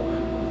normal,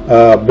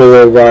 Bill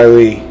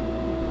O'Reilly.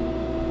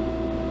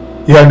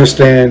 You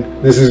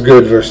understand? This is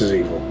good versus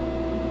evil.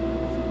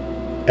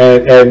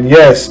 And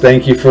yes,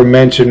 thank you for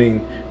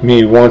mentioning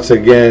me once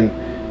again,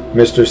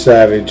 Mr.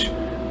 Savage.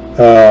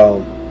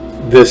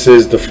 This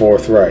is the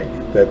Fourth Reich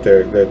that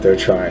they're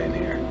trying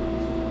here.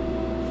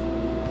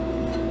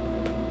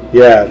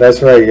 Yeah,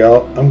 that's right,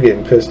 y'all. I'm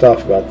getting pissed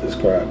off about this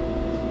crap.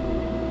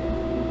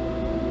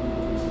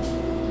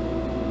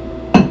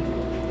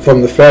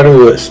 From the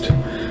Federalist,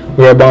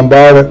 we are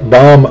bombarded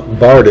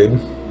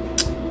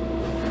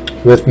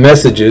with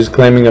messages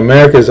claiming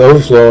America is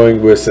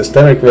overflowing with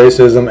systemic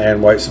racism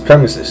and white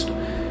supremacists.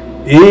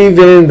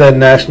 Even the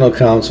National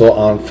Council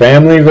on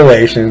Family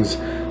Relations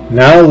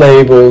now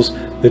labels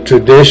the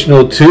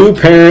traditional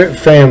two-parent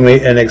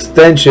family an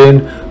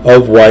extension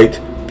of white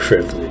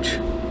privilege.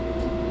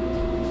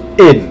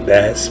 Isn't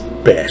that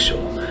special?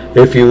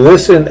 If you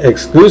listen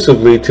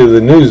exclusively to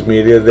the news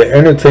media, the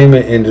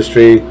entertainment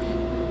industry,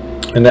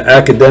 and the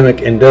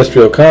academic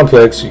industrial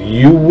complex,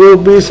 you will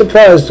be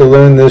surprised to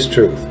learn this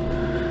truth.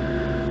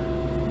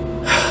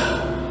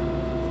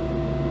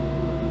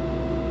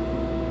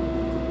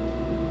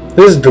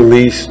 This is the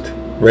least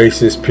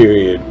racist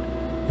period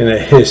in the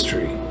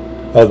history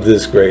of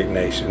this great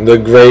nation, the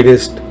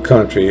greatest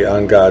country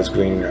on God's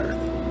green earth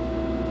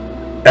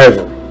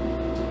ever.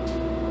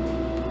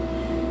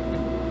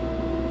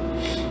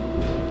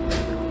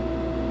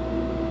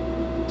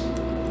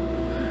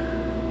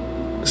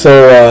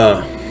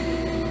 So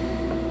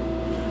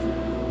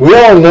we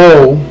all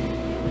know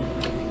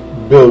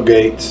Bill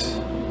Gates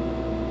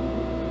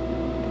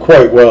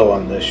quite well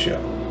on this show.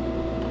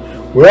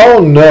 We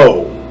all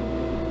know,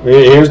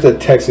 here's the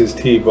Texas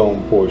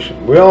T-bone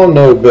portion. We all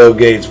know Bill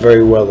Gates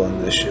very well on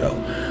this show.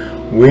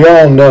 We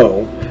all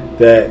know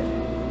that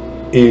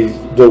he's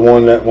the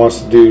one that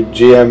wants to do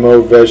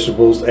GMO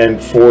vegetables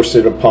and force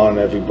it upon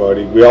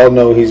everybody. We all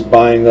know he's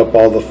buying up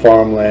all the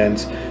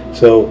farmlands.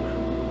 So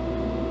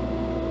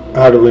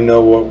how do we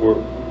know what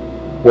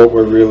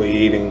we're really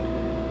eating?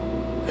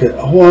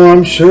 Well,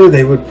 I'm sure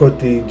they would put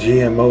the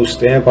GMO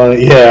stamp on it.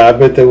 Yeah, I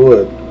bet they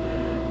would.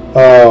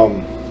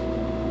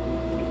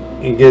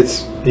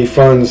 He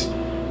funds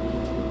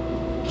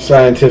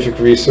scientific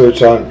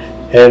research on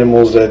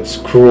animals that's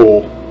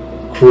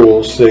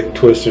cruel, sick,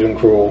 twisted, and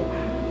cruel.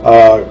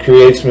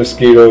 Creates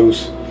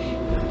mosquitoes.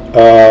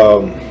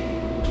 Let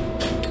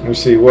me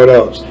see, what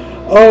else?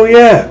 Oh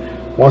yeah,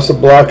 wants to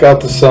block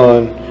out the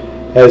sun.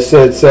 Has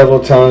said several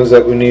times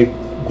that we need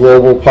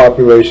global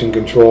population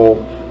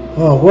control.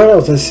 Oh, what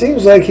else? It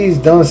seems like he's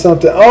done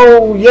something.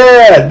 Oh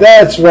yeah,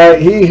 that's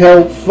right. He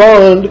helped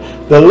fund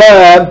the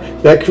lab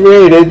that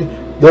created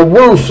the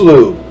Wu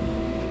flu.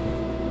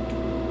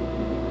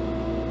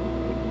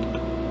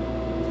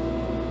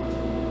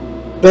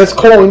 That's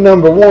coin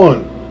number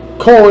one.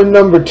 Coin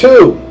number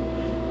two,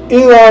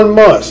 Elon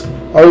Musk.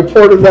 I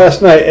reported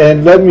last night,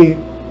 and let me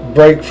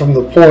break from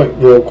the point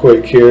real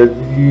quick here.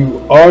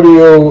 You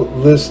audio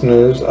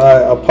listeners,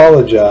 I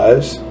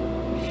apologize.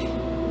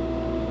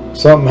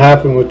 Something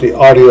happened with the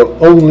audio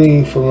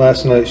only from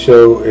last night's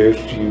show.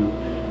 If you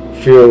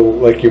feel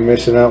like you're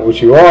missing out,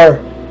 which you are,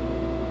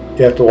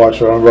 you have to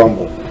watch it on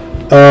Rumble.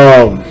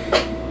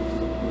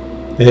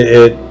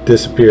 It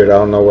disappeared. I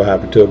don't know what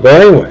happened to it.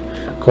 But anyway,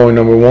 coin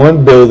number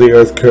one, Bill the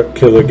Earth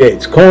Killer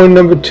Gates. Coin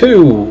number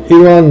two,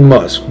 Elon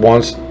Musk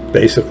wants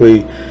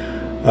basically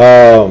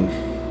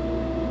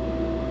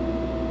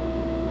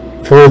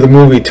for the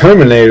movie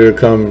Terminator to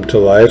come to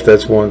life.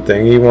 That's one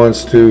thing. He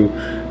wants to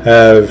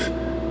have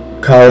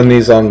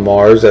colonies on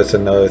Mars. That's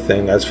another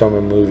thing. That's from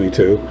a movie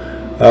too.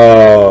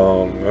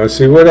 Let's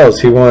see what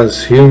else. He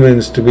wants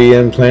humans to be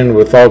implanted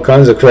with all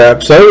kinds of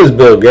crap. So does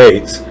Bill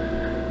Gates.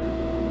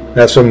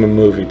 That's from a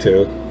movie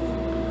too.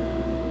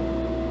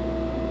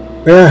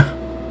 Yeah,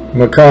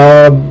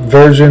 macabre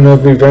version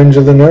of Revenge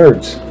of the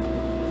Nerds.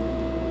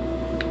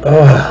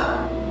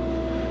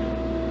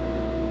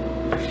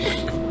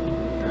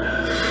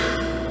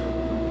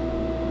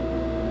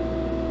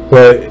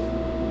 But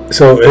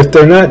so if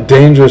they're not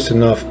dangerous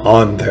enough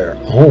on their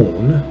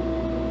own,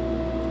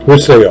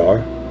 which they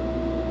are,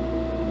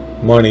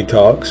 money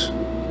talks.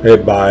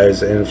 It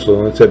buys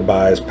influence, it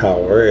buys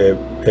power,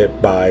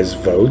 it buys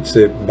votes,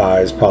 it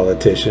buys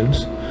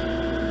politicians.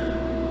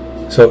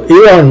 So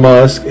Elon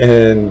Musk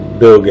and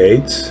Bill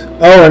Gates.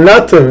 Oh, and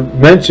not to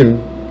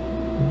mention,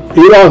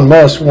 Elon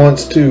Musk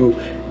wants to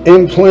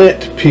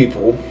implant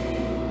people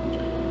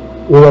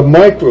with a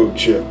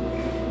microchip.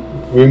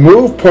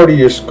 Remove part of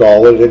your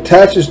skull. It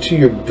attaches to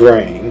your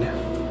brain.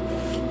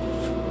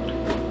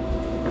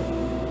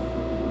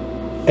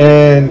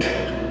 And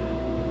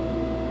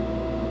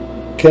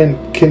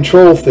can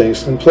control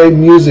things, can play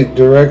music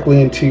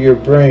directly into your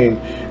brain.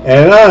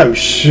 And I'm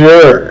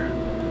sure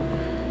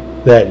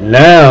that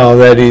now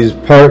that he's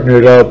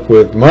partnered up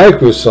with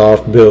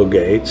Microsoft, Bill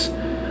Gates,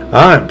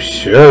 I'm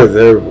sure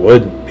there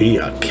wouldn't be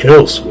a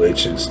kill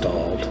switch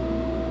installed.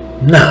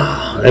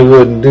 No, they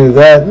wouldn't do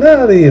that.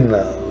 No, you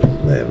know,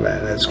 man,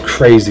 that's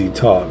crazy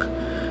talk.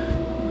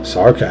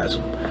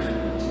 Sarcasm.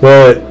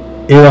 But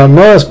Elon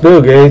Musk,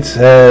 Bill Gates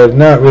have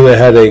not really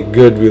had a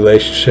good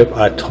relationship.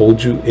 I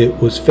told you it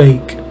was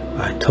fake.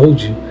 I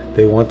told you.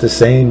 They want the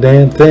same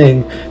damn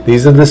thing.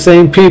 These are the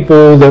same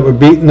people that were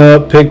beaten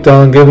up, picked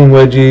on, given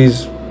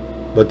wedgies,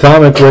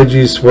 atomic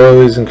wedgies,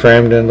 swirlies, and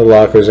crammed into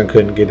lockers and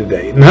couldn't get a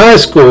date in high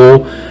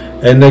school,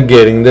 and they're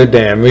getting their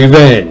damn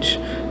revenge.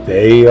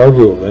 They are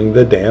ruling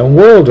the damn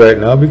world right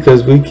now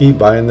because we keep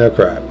buying their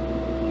crap.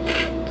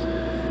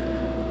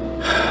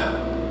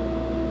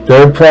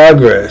 Their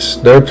progress,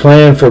 their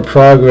plan for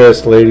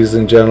progress, ladies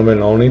and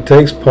gentlemen, only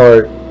takes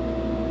part.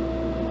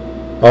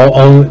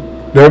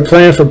 Their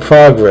plan for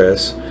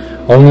progress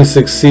only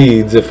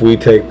succeeds if we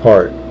take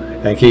part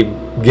and keep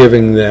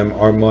giving them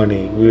our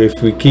money.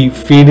 If we keep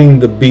feeding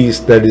the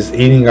beast that is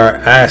eating our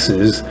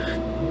asses,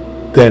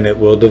 then it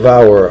will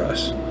devour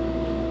us.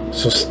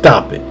 So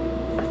stop it.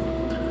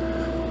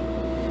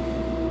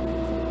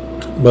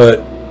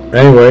 But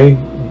anyway,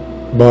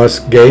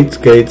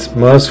 Gates,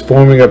 Musk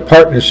forming a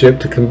partnership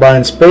to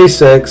combine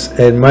SpaceX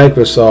and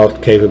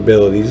Microsoft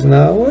capabilities.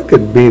 Now, what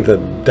could be the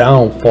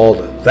downfall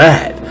of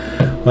that?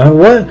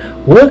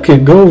 What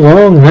could go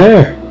wrong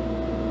there?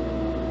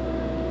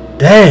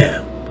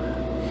 Damn.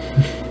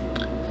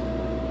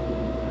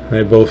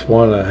 They both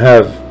want to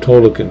have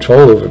total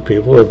control over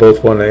people. They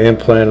both want to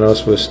implant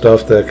us with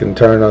stuff that can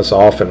turn us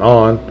off and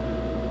on.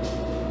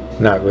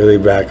 Not really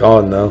back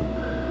on, though.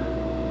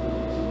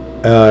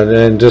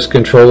 And just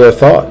control our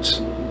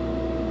thoughts.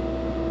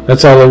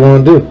 That's all they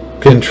want to do.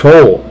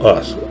 Control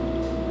us.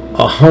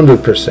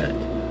 100%.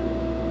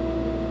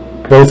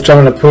 Both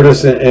trying to put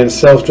us in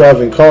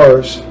self-driving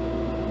cars.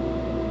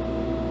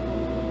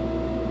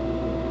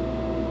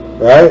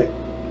 Right?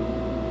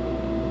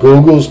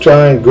 Google's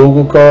trying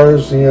Google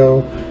cars, you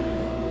know,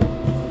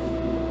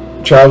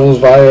 travels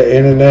via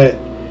internet.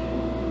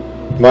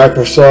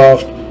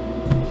 Microsoft,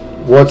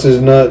 what's his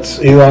nuts,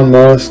 Elon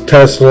Musk,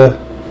 Tesla.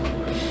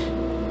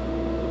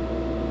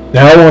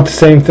 Now I want the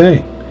same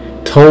thing.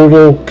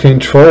 Total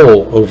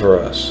control over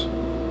us.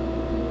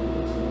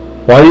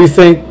 Why do you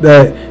think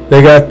that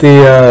they got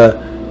the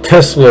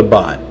Tesla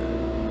bot?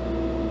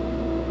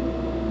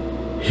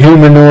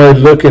 Humanoid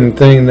looking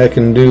thing that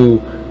can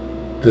do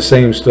the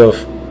same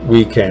stuff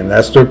we can.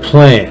 That's their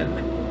plan.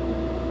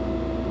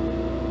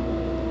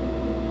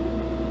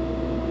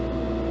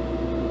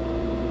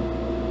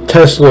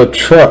 Tesla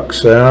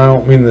trucks, and I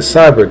don't mean the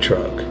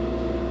Cybertruck.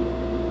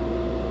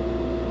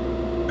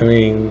 I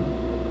mean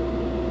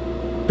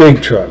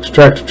big trucks,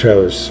 tractor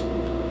trailers,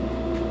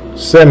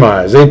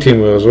 semis,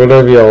 18 wheels,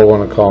 whatever y'all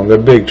want to call them. They're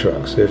big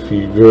trucks. If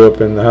you grew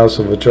up in the house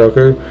of a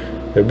trucker,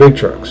 they're big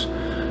trucks.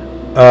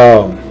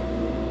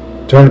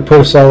 Trying to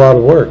put us all out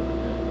of work.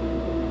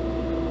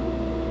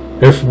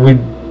 If we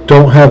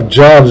don't have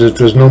jobs, if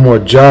there's no more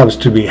jobs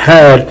to be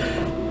had,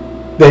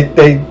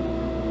 they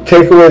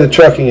take away the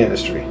trucking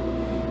industry.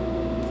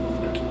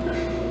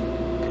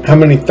 How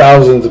many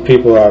thousands of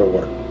people are out of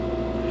work?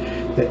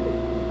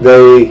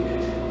 They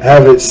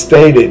have it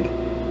stated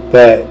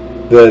that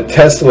the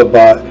Tesla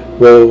bot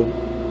will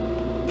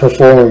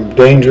perform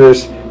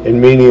dangerous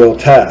and menial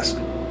tasks.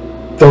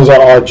 Those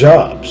are our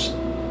jobs.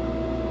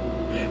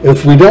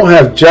 If we don't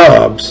have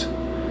jobs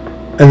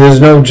and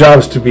there's no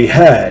jobs to be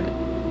had,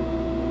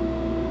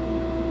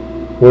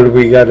 what do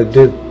we got to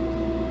do?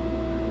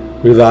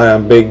 Rely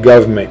on big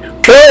government.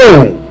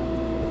 Boom!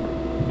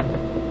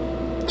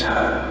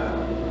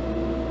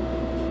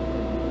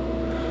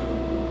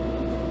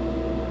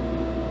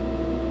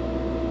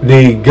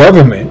 The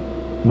government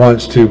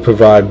wants to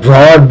provide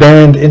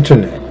broadband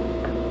internet.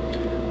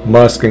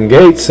 Musk and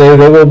Gates say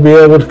they will be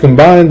able to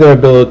combine their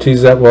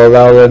abilities that will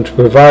allow them to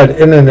provide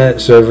internet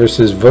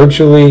services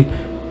virtually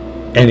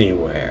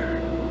anywhere.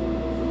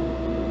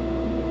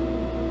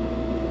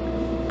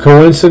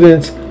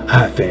 Coincidence?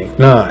 I think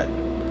not.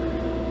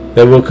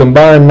 They will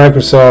combine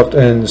Microsoft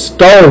and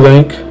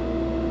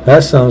Starlink,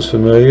 that sounds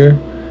familiar,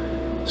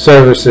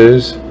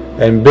 services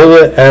and bill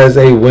it as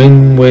a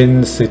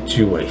win-win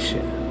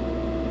situation.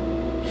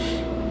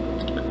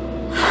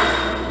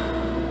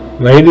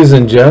 Ladies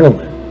and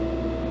gentlemen,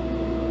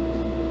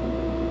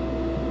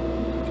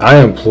 I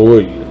implore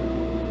you,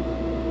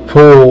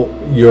 pull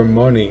your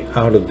money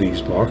out of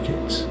these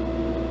markets.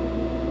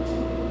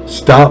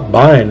 Stop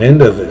buying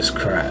into this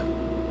crap.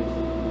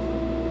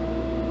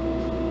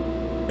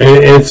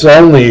 It's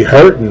only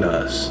hurting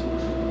us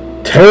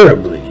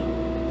terribly,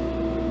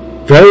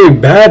 very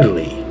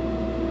badly.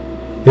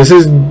 This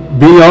is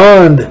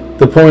beyond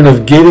the point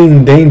of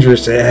getting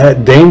dangerous.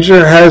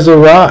 Danger has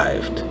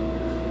arrived.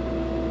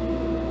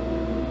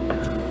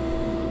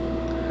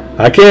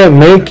 I can't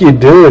make you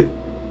do it.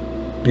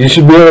 You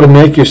should be able to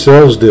make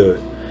yourselves do it.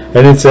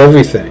 And it's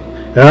everything.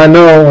 And I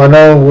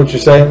know what you're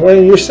saying. Well,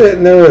 you're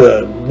sitting there with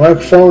a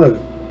microphone,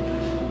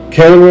 a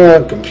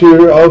camera, a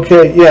computer.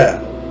 Okay, yeah.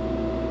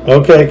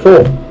 Okay,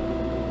 cool.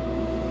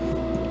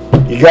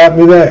 You got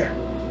me there.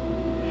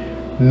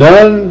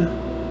 None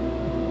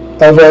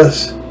of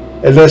us,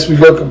 unless we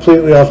go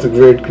completely off the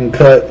grid, can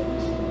cut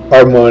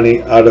our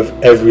money out of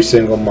every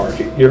single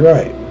market. You're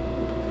right.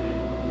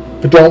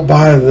 But don't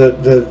buy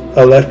the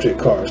electric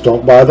cars.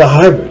 Don't buy the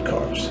hybrid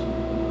cars.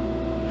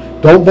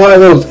 Don't buy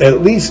those.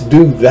 At least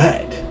do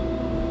that.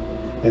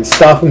 And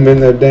stop them in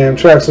their damn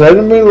tracks. Let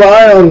them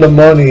rely on the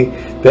money,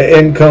 the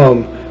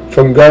income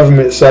from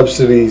government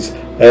subsidies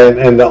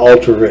and the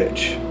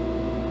ultra-rich.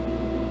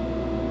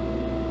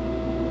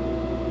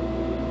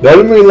 Let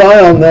them rely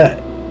on that.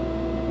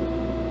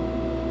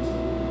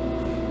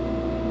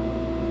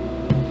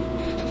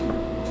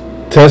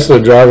 Tesla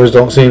drivers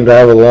don't seem to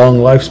have a long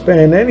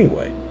lifespan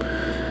anyway.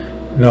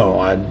 No,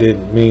 I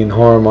didn't mean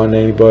harm on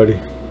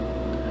anybody.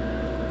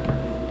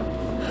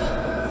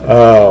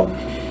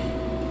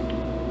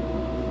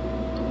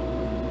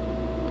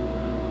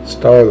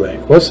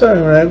 Starlink. What's that?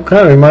 That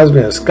kind of reminds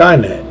me of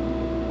Skynet.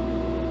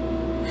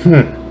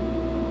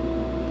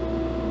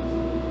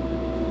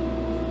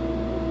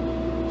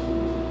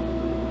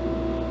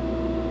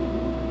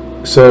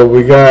 So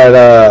we got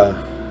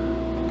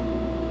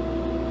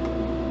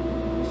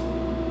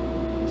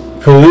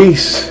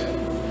police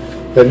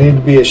that need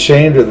to be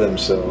ashamed of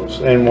themselves,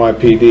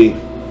 NYPD,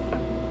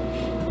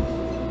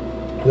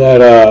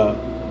 that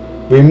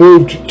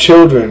removed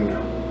children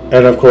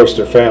and of course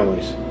their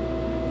families.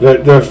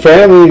 Their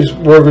families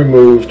were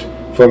removed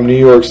from New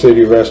York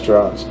City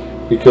restaurants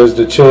because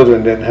the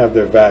children didn't have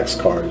their vax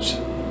cards.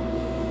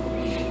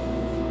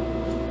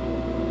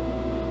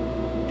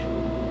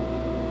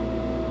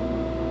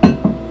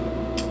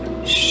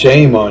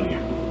 Shame on you.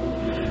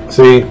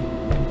 See,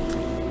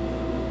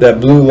 that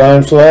blue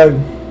line flag,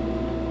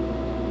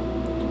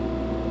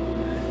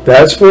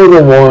 that's for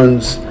the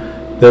ones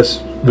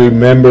that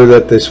remember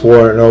that they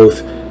swore an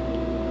oath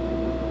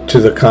to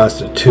the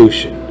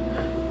Constitution,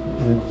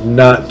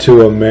 not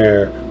to a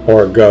mayor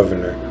or a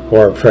governor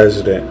or a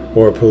president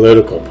or a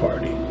political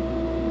party,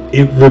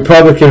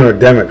 Republican or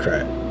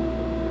Democrat,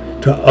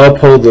 to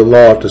uphold the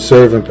law, to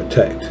serve and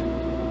protect.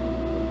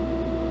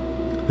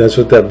 That's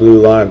what that blue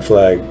line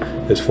flag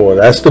is for.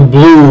 That's the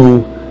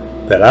blue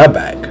that I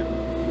back.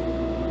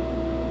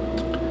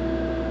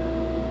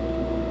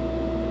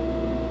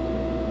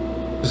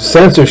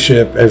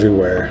 Censorship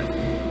everywhere,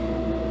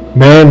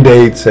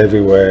 mandates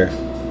everywhere,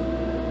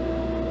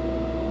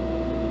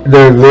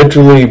 They're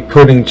literally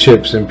putting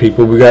chips in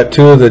people. We got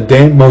two of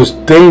the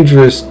most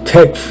dangerous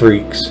tech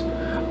freaks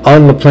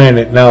on the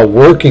planet now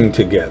working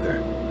together.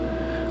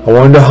 I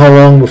wonder how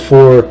long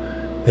before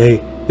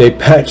they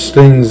patch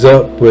things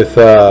up with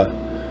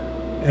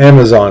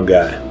Amazon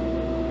guy.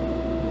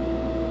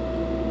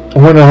 I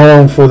wonder how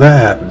long before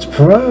that happens.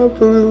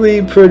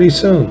 Probably pretty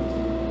soon.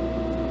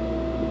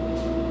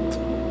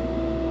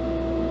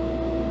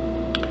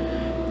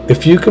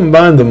 If you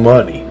combine the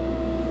money,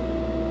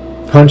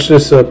 punch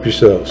this up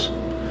yourselves.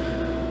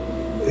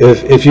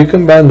 If you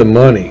combine the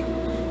money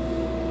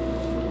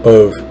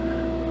of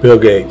Bill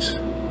Gates,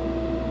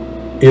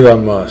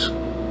 Elon Musk,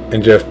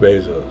 and Jeff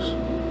Bezos,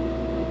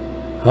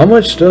 how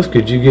much stuff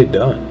could you get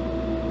done?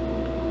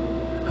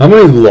 How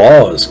many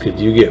laws could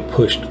you get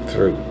pushed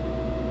through?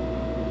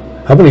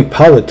 How many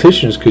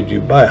politicians could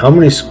you buy? How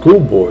many school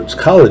boards,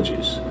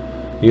 colleges,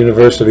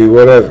 university,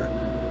 whatever,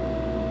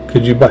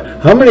 could you buy?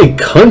 How many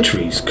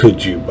countries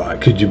could you buy?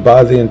 Could you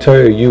buy the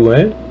entire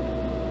UN?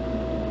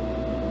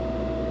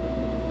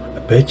 I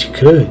bet you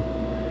could.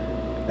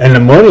 And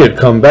the money would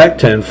come back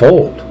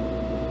tenfold.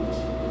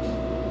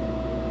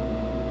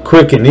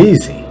 Quick and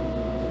easy.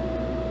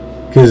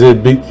 Because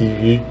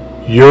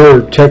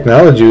your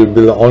technology would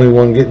be the only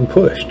one getting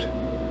pushed.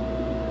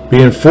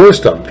 Being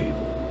forced on people.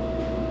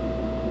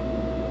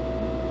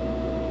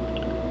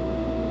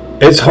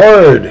 It's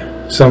hard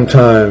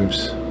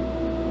sometimes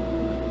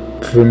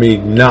for me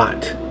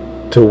not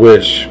to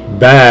wish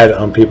bad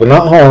on people.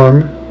 Not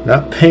harm,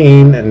 not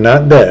pain, and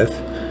not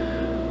death,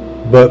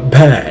 but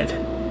bad.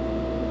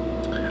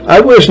 I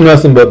wish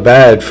nothing but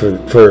bad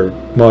for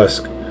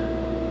Musk,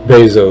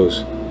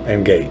 Bezos,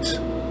 and Gates.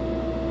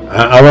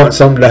 I want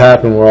something to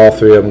happen where all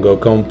three of them go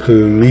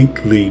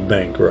completely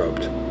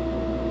bankrupt.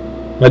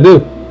 I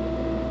do.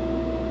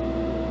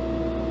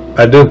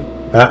 I do.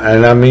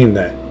 And I mean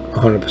that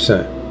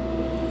 100%.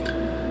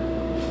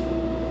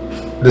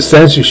 The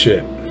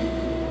censorship.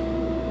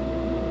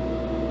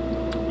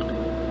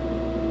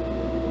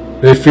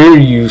 They fear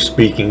you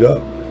speaking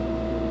up.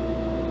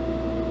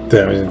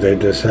 They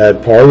just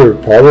had Parler.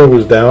 Parler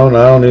was down.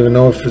 I don't even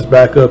know if it's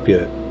back up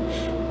yet.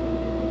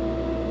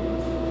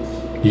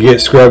 You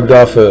get scrubbed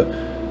off a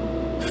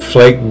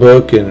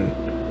Flakebook and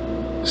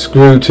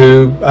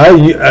ScrewTube.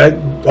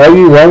 All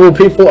you Rumble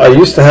people, I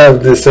used to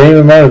have the same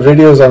amount of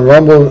videos on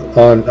Rumble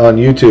on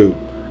YouTube.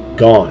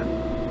 Gone.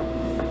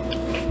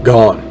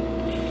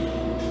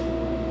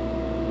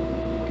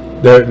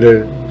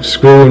 They're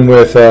screwing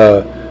with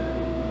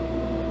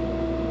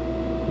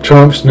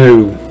Trump's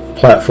new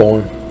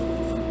platform.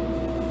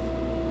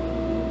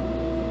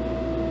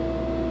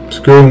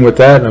 Screwing with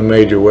that in a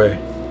major way.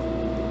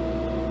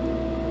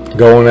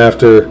 Going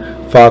after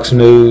Fox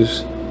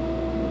News,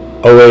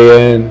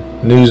 OAN,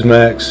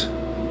 Newsmax.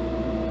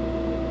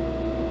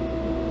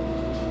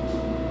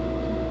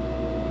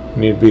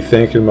 You need to be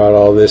thinking about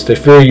all this. They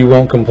fear you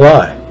won't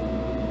comply,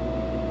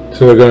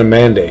 so they're going to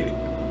mandate it.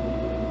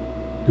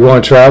 You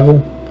want to travel?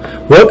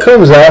 What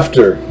comes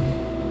after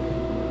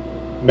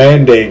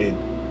mandated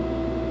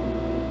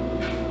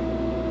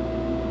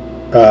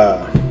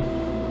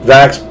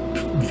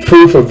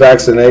proof of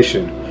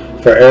vaccination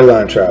for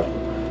airline travel?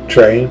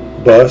 Train,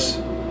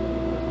 bus,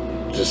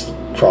 just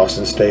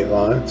crossing state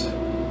lines.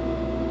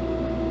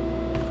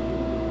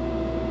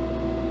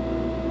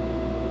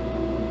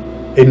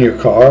 In your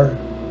car?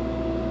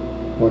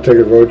 Want to take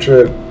a road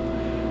trip?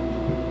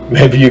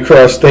 Maybe you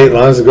cross state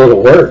lines to go to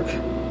work.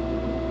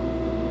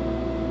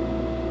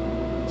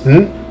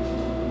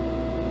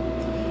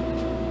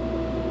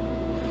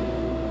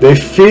 They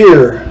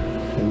fear,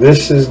 and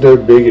this is their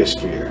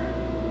biggest fear,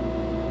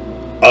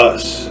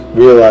 us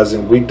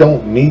realizing we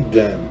don't need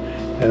them.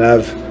 And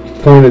I've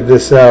pointed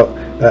this out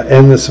an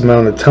endless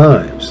amount of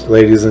times,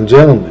 ladies and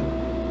gentlemen.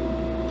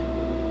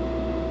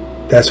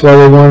 That's why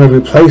they want to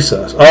replace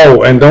us.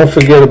 Oh, and don't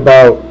forget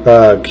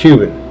about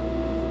Cuban.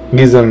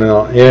 He's in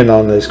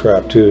on this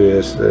crap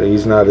too.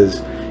 He's not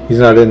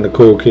in the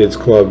cool kids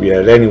club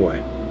yet.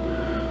 Anyway,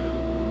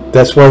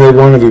 that's why they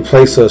want to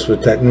replace us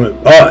with that.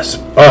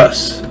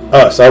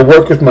 Us. I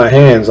work with my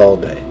hands all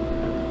day.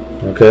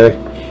 Okay,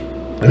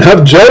 and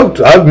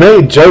I've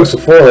made jokes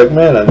before. Like,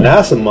 man, a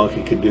NASA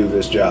monkey could do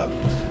this job.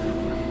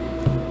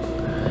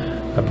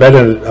 I bet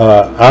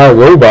our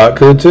robot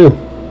could too.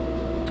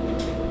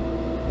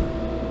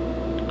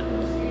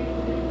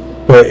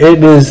 But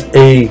it is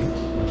a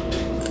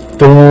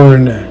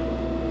thorn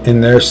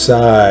in their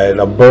side,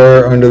 a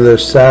burr under their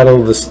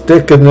saddle, the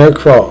stick in their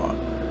craw.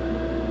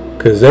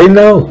 Because they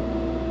know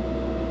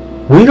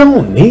we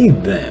don't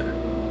need them.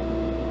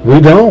 We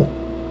don't.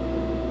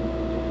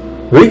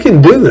 We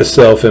can do the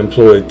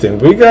self-employed thing.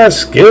 We got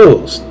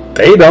skills.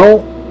 They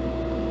don't.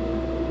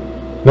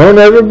 Don't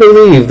ever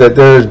believe that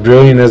they're as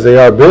brilliant as they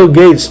are. Bill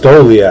Gates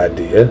stole the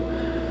idea.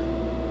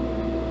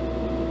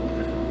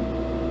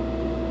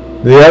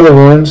 The other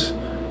ones,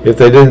 if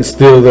they didn't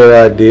steal their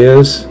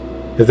ideas,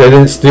 if they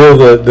didn't steal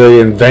the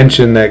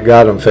invention that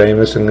got them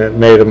famous and that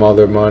made them all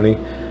their money,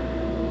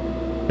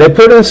 They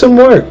put in some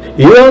work.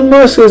 Elon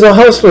Musk is a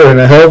hustler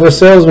and a hell of a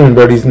salesman,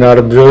 but he's not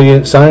a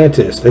brilliant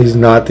scientist. He's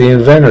not the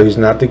inventor. He's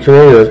not the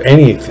creator of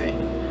anything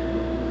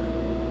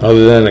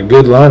other than a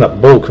good line of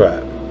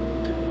bullcrap.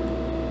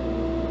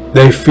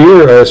 They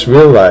fear us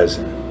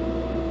realizing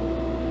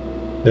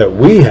that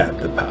we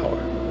have the power.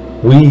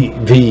 We,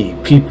 the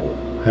people,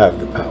 have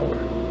the power.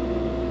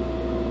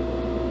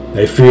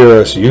 They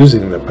fear us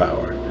using the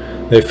power.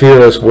 They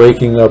fear us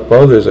waking up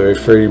others. They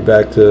fear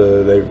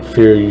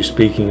you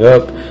speaking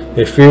up.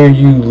 They fear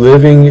you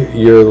living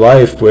your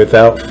life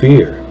without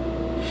fear.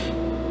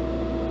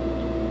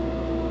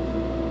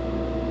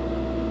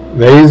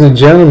 Ladies and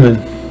gentlemen,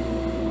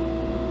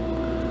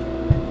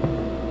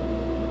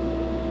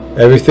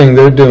 everything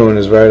they're doing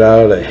is right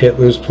out of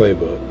Hitler's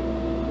playbook.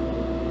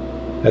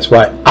 That's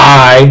why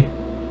I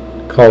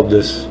called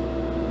this,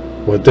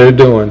 what they're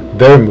doing,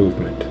 their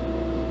movement,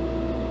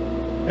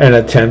 an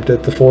attempt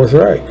at the Fourth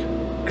Reich.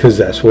 Because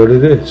that's what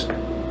it is.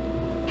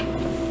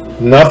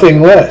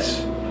 Nothing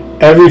less.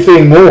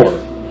 Everything more,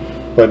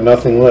 but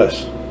nothing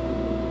less.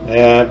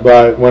 And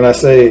but when I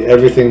say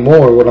everything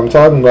more, what I'm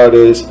talking about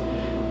is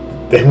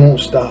they won't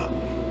stop.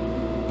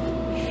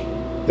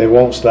 They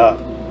won't stop.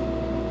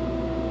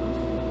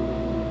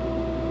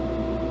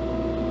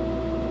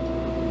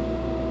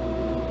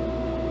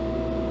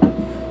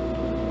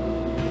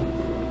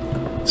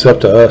 It's up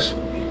to us.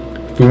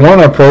 If we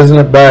want our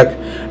president back,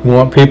 we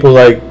want people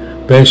like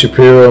Ben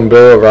Shapiro and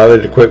Bill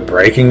O'Reilly to quit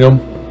breaking them.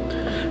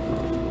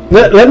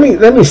 Let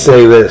me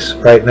say this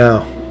right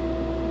now.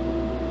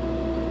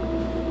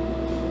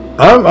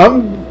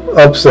 I'm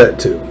upset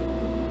too.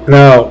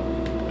 Now,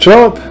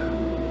 Trump,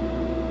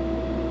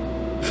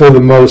 for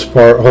the most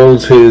part,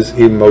 holds his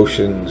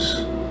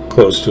emotions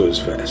close to his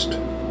vest.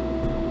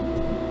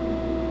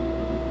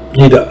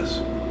 He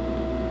does.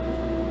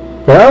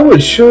 But I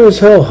would sure as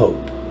hell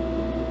hope,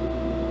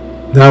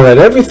 now that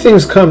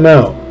everything's come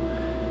out,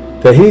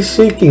 that he's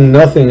seeking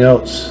nothing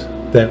else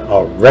than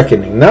a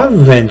reckoning. Not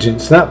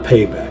vengeance, not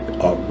payback,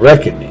 a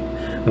reckoning.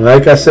 And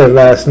like I said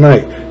last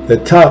night, the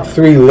top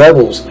 3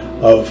 levels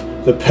of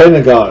the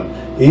Pentagon,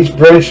 each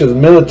branch of the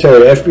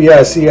military,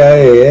 FBI,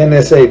 CIA,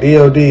 NSA,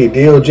 DOD,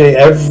 DOJ,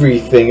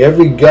 everything,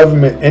 every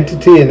government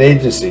entity and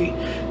agency,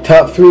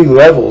 top 3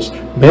 levels,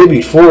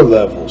 maybe 4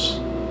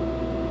 levels,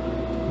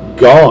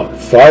 gone,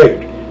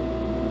 fired,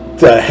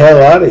 the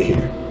hell out of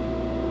here.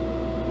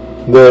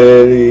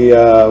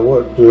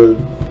 The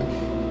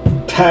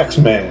tax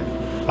man,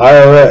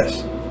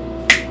 IRS,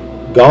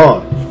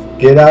 gone.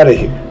 Get out of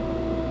here.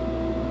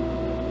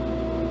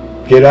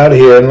 Get out of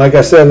here. And like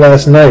I said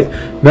last night,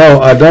 no,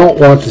 I don't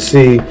want to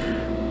see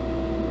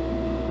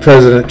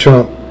President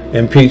Trump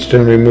impeached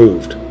and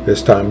removed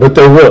this time, but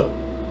they will.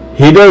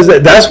 He does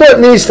that. That's what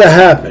needs to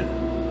happen.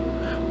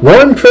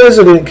 One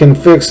president can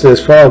fix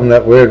this problem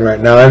that we're in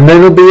right now, and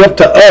then it'll be up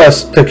to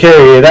us to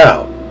carry it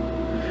out,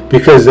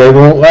 because they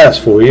won't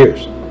last 4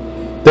 years.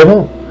 They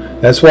won't.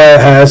 That's why it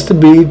has to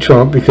be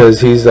Trump,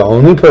 because he's the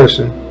only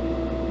person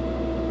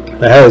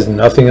that has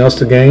nothing else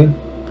to gain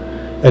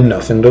and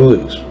nothing to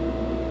lose.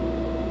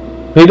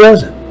 He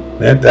doesn't.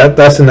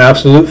 That's an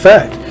absolute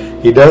fact.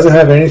 He doesn't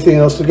have anything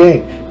else to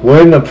gain.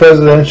 Win a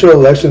presidential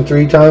election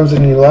 3 times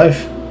in your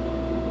life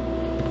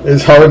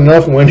is hard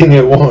enough winning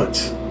it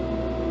once.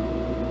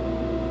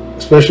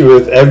 Especially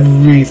with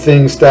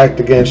everything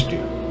stacked against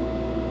you.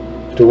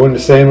 To win the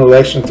same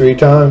election 3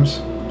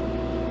 times,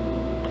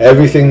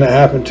 everything that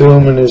happened to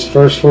him in his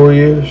first 4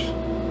 years,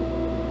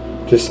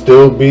 to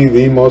still be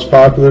the most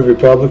popular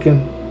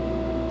Republican,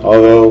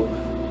 although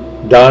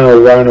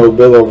Donald Rhino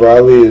Bill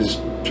O'Reilly is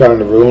trying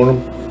to ruin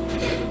him.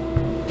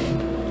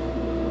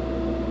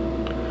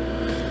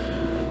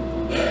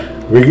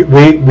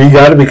 We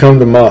got to become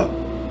the mob.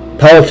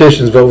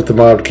 Politicians vote with the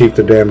mob to keep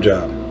their damn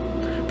job.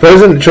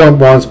 President Trump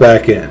wants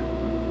back in.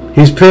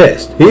 He's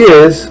pissed. He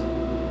is.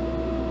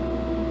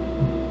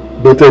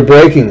 But they're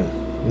breaking him.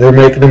 They're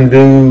making him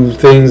do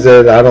things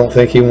that I don't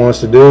think he wants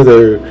to do.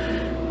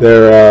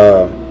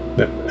 They're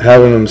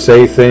having him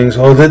say things.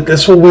 Oh,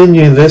 this will win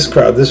you this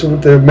crowd.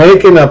 They're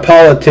making a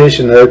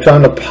politician. They're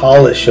trying to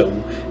polish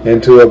him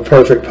into a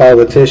perfect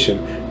politician.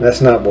 And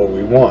that's not what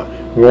we want.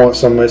 We want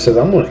somebody that says,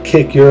 I'm going to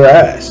kick your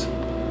ass.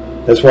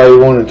 That's why he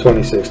won in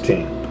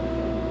 2016.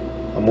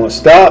 I'm going to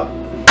stop.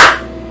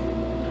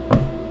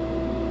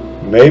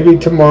 Maybe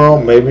tomorrow,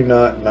 maybe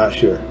not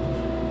sure.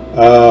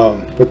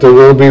 But there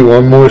will be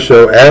one more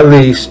show, at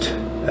least,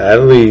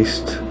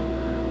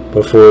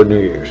 before New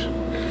Year's.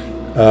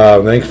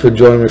 Thanks for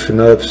joining me for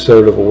another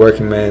episode of A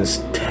Working Man's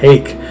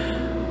Take.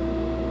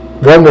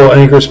 Rumble,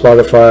 Anchor,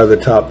 Spotify are the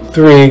top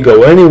 3.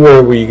 Go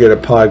anywhere where you get a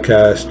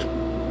podcast.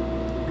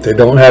 If they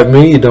don't have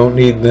me, you don't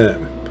need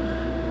them.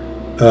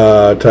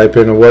 Type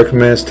in A Working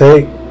Man's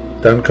Take.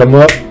 Doesn't come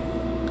up,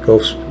 go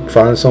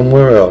find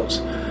somewhere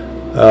else.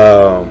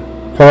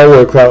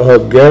 Parler, Clout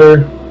Hub,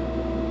 Getter.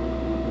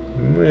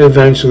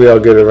 Eventually I'll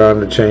get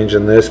around to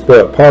changing this,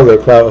 but Parler,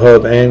 Clout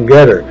Hub, and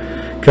Getter.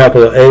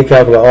 Capital A,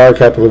 capital R,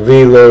 capital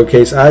V,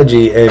 lowercase I,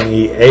 G, N,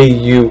 E, A,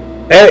 U,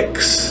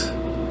 X.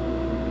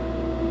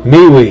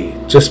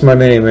 MeWe, Just my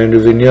name, Andrew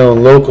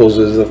Vignon. Locals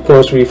is, of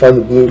course, where you find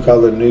the Blue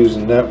Collar News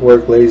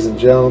Network, ladies and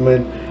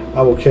gentlemen.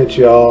 I will catch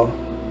y'all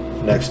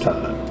next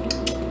time.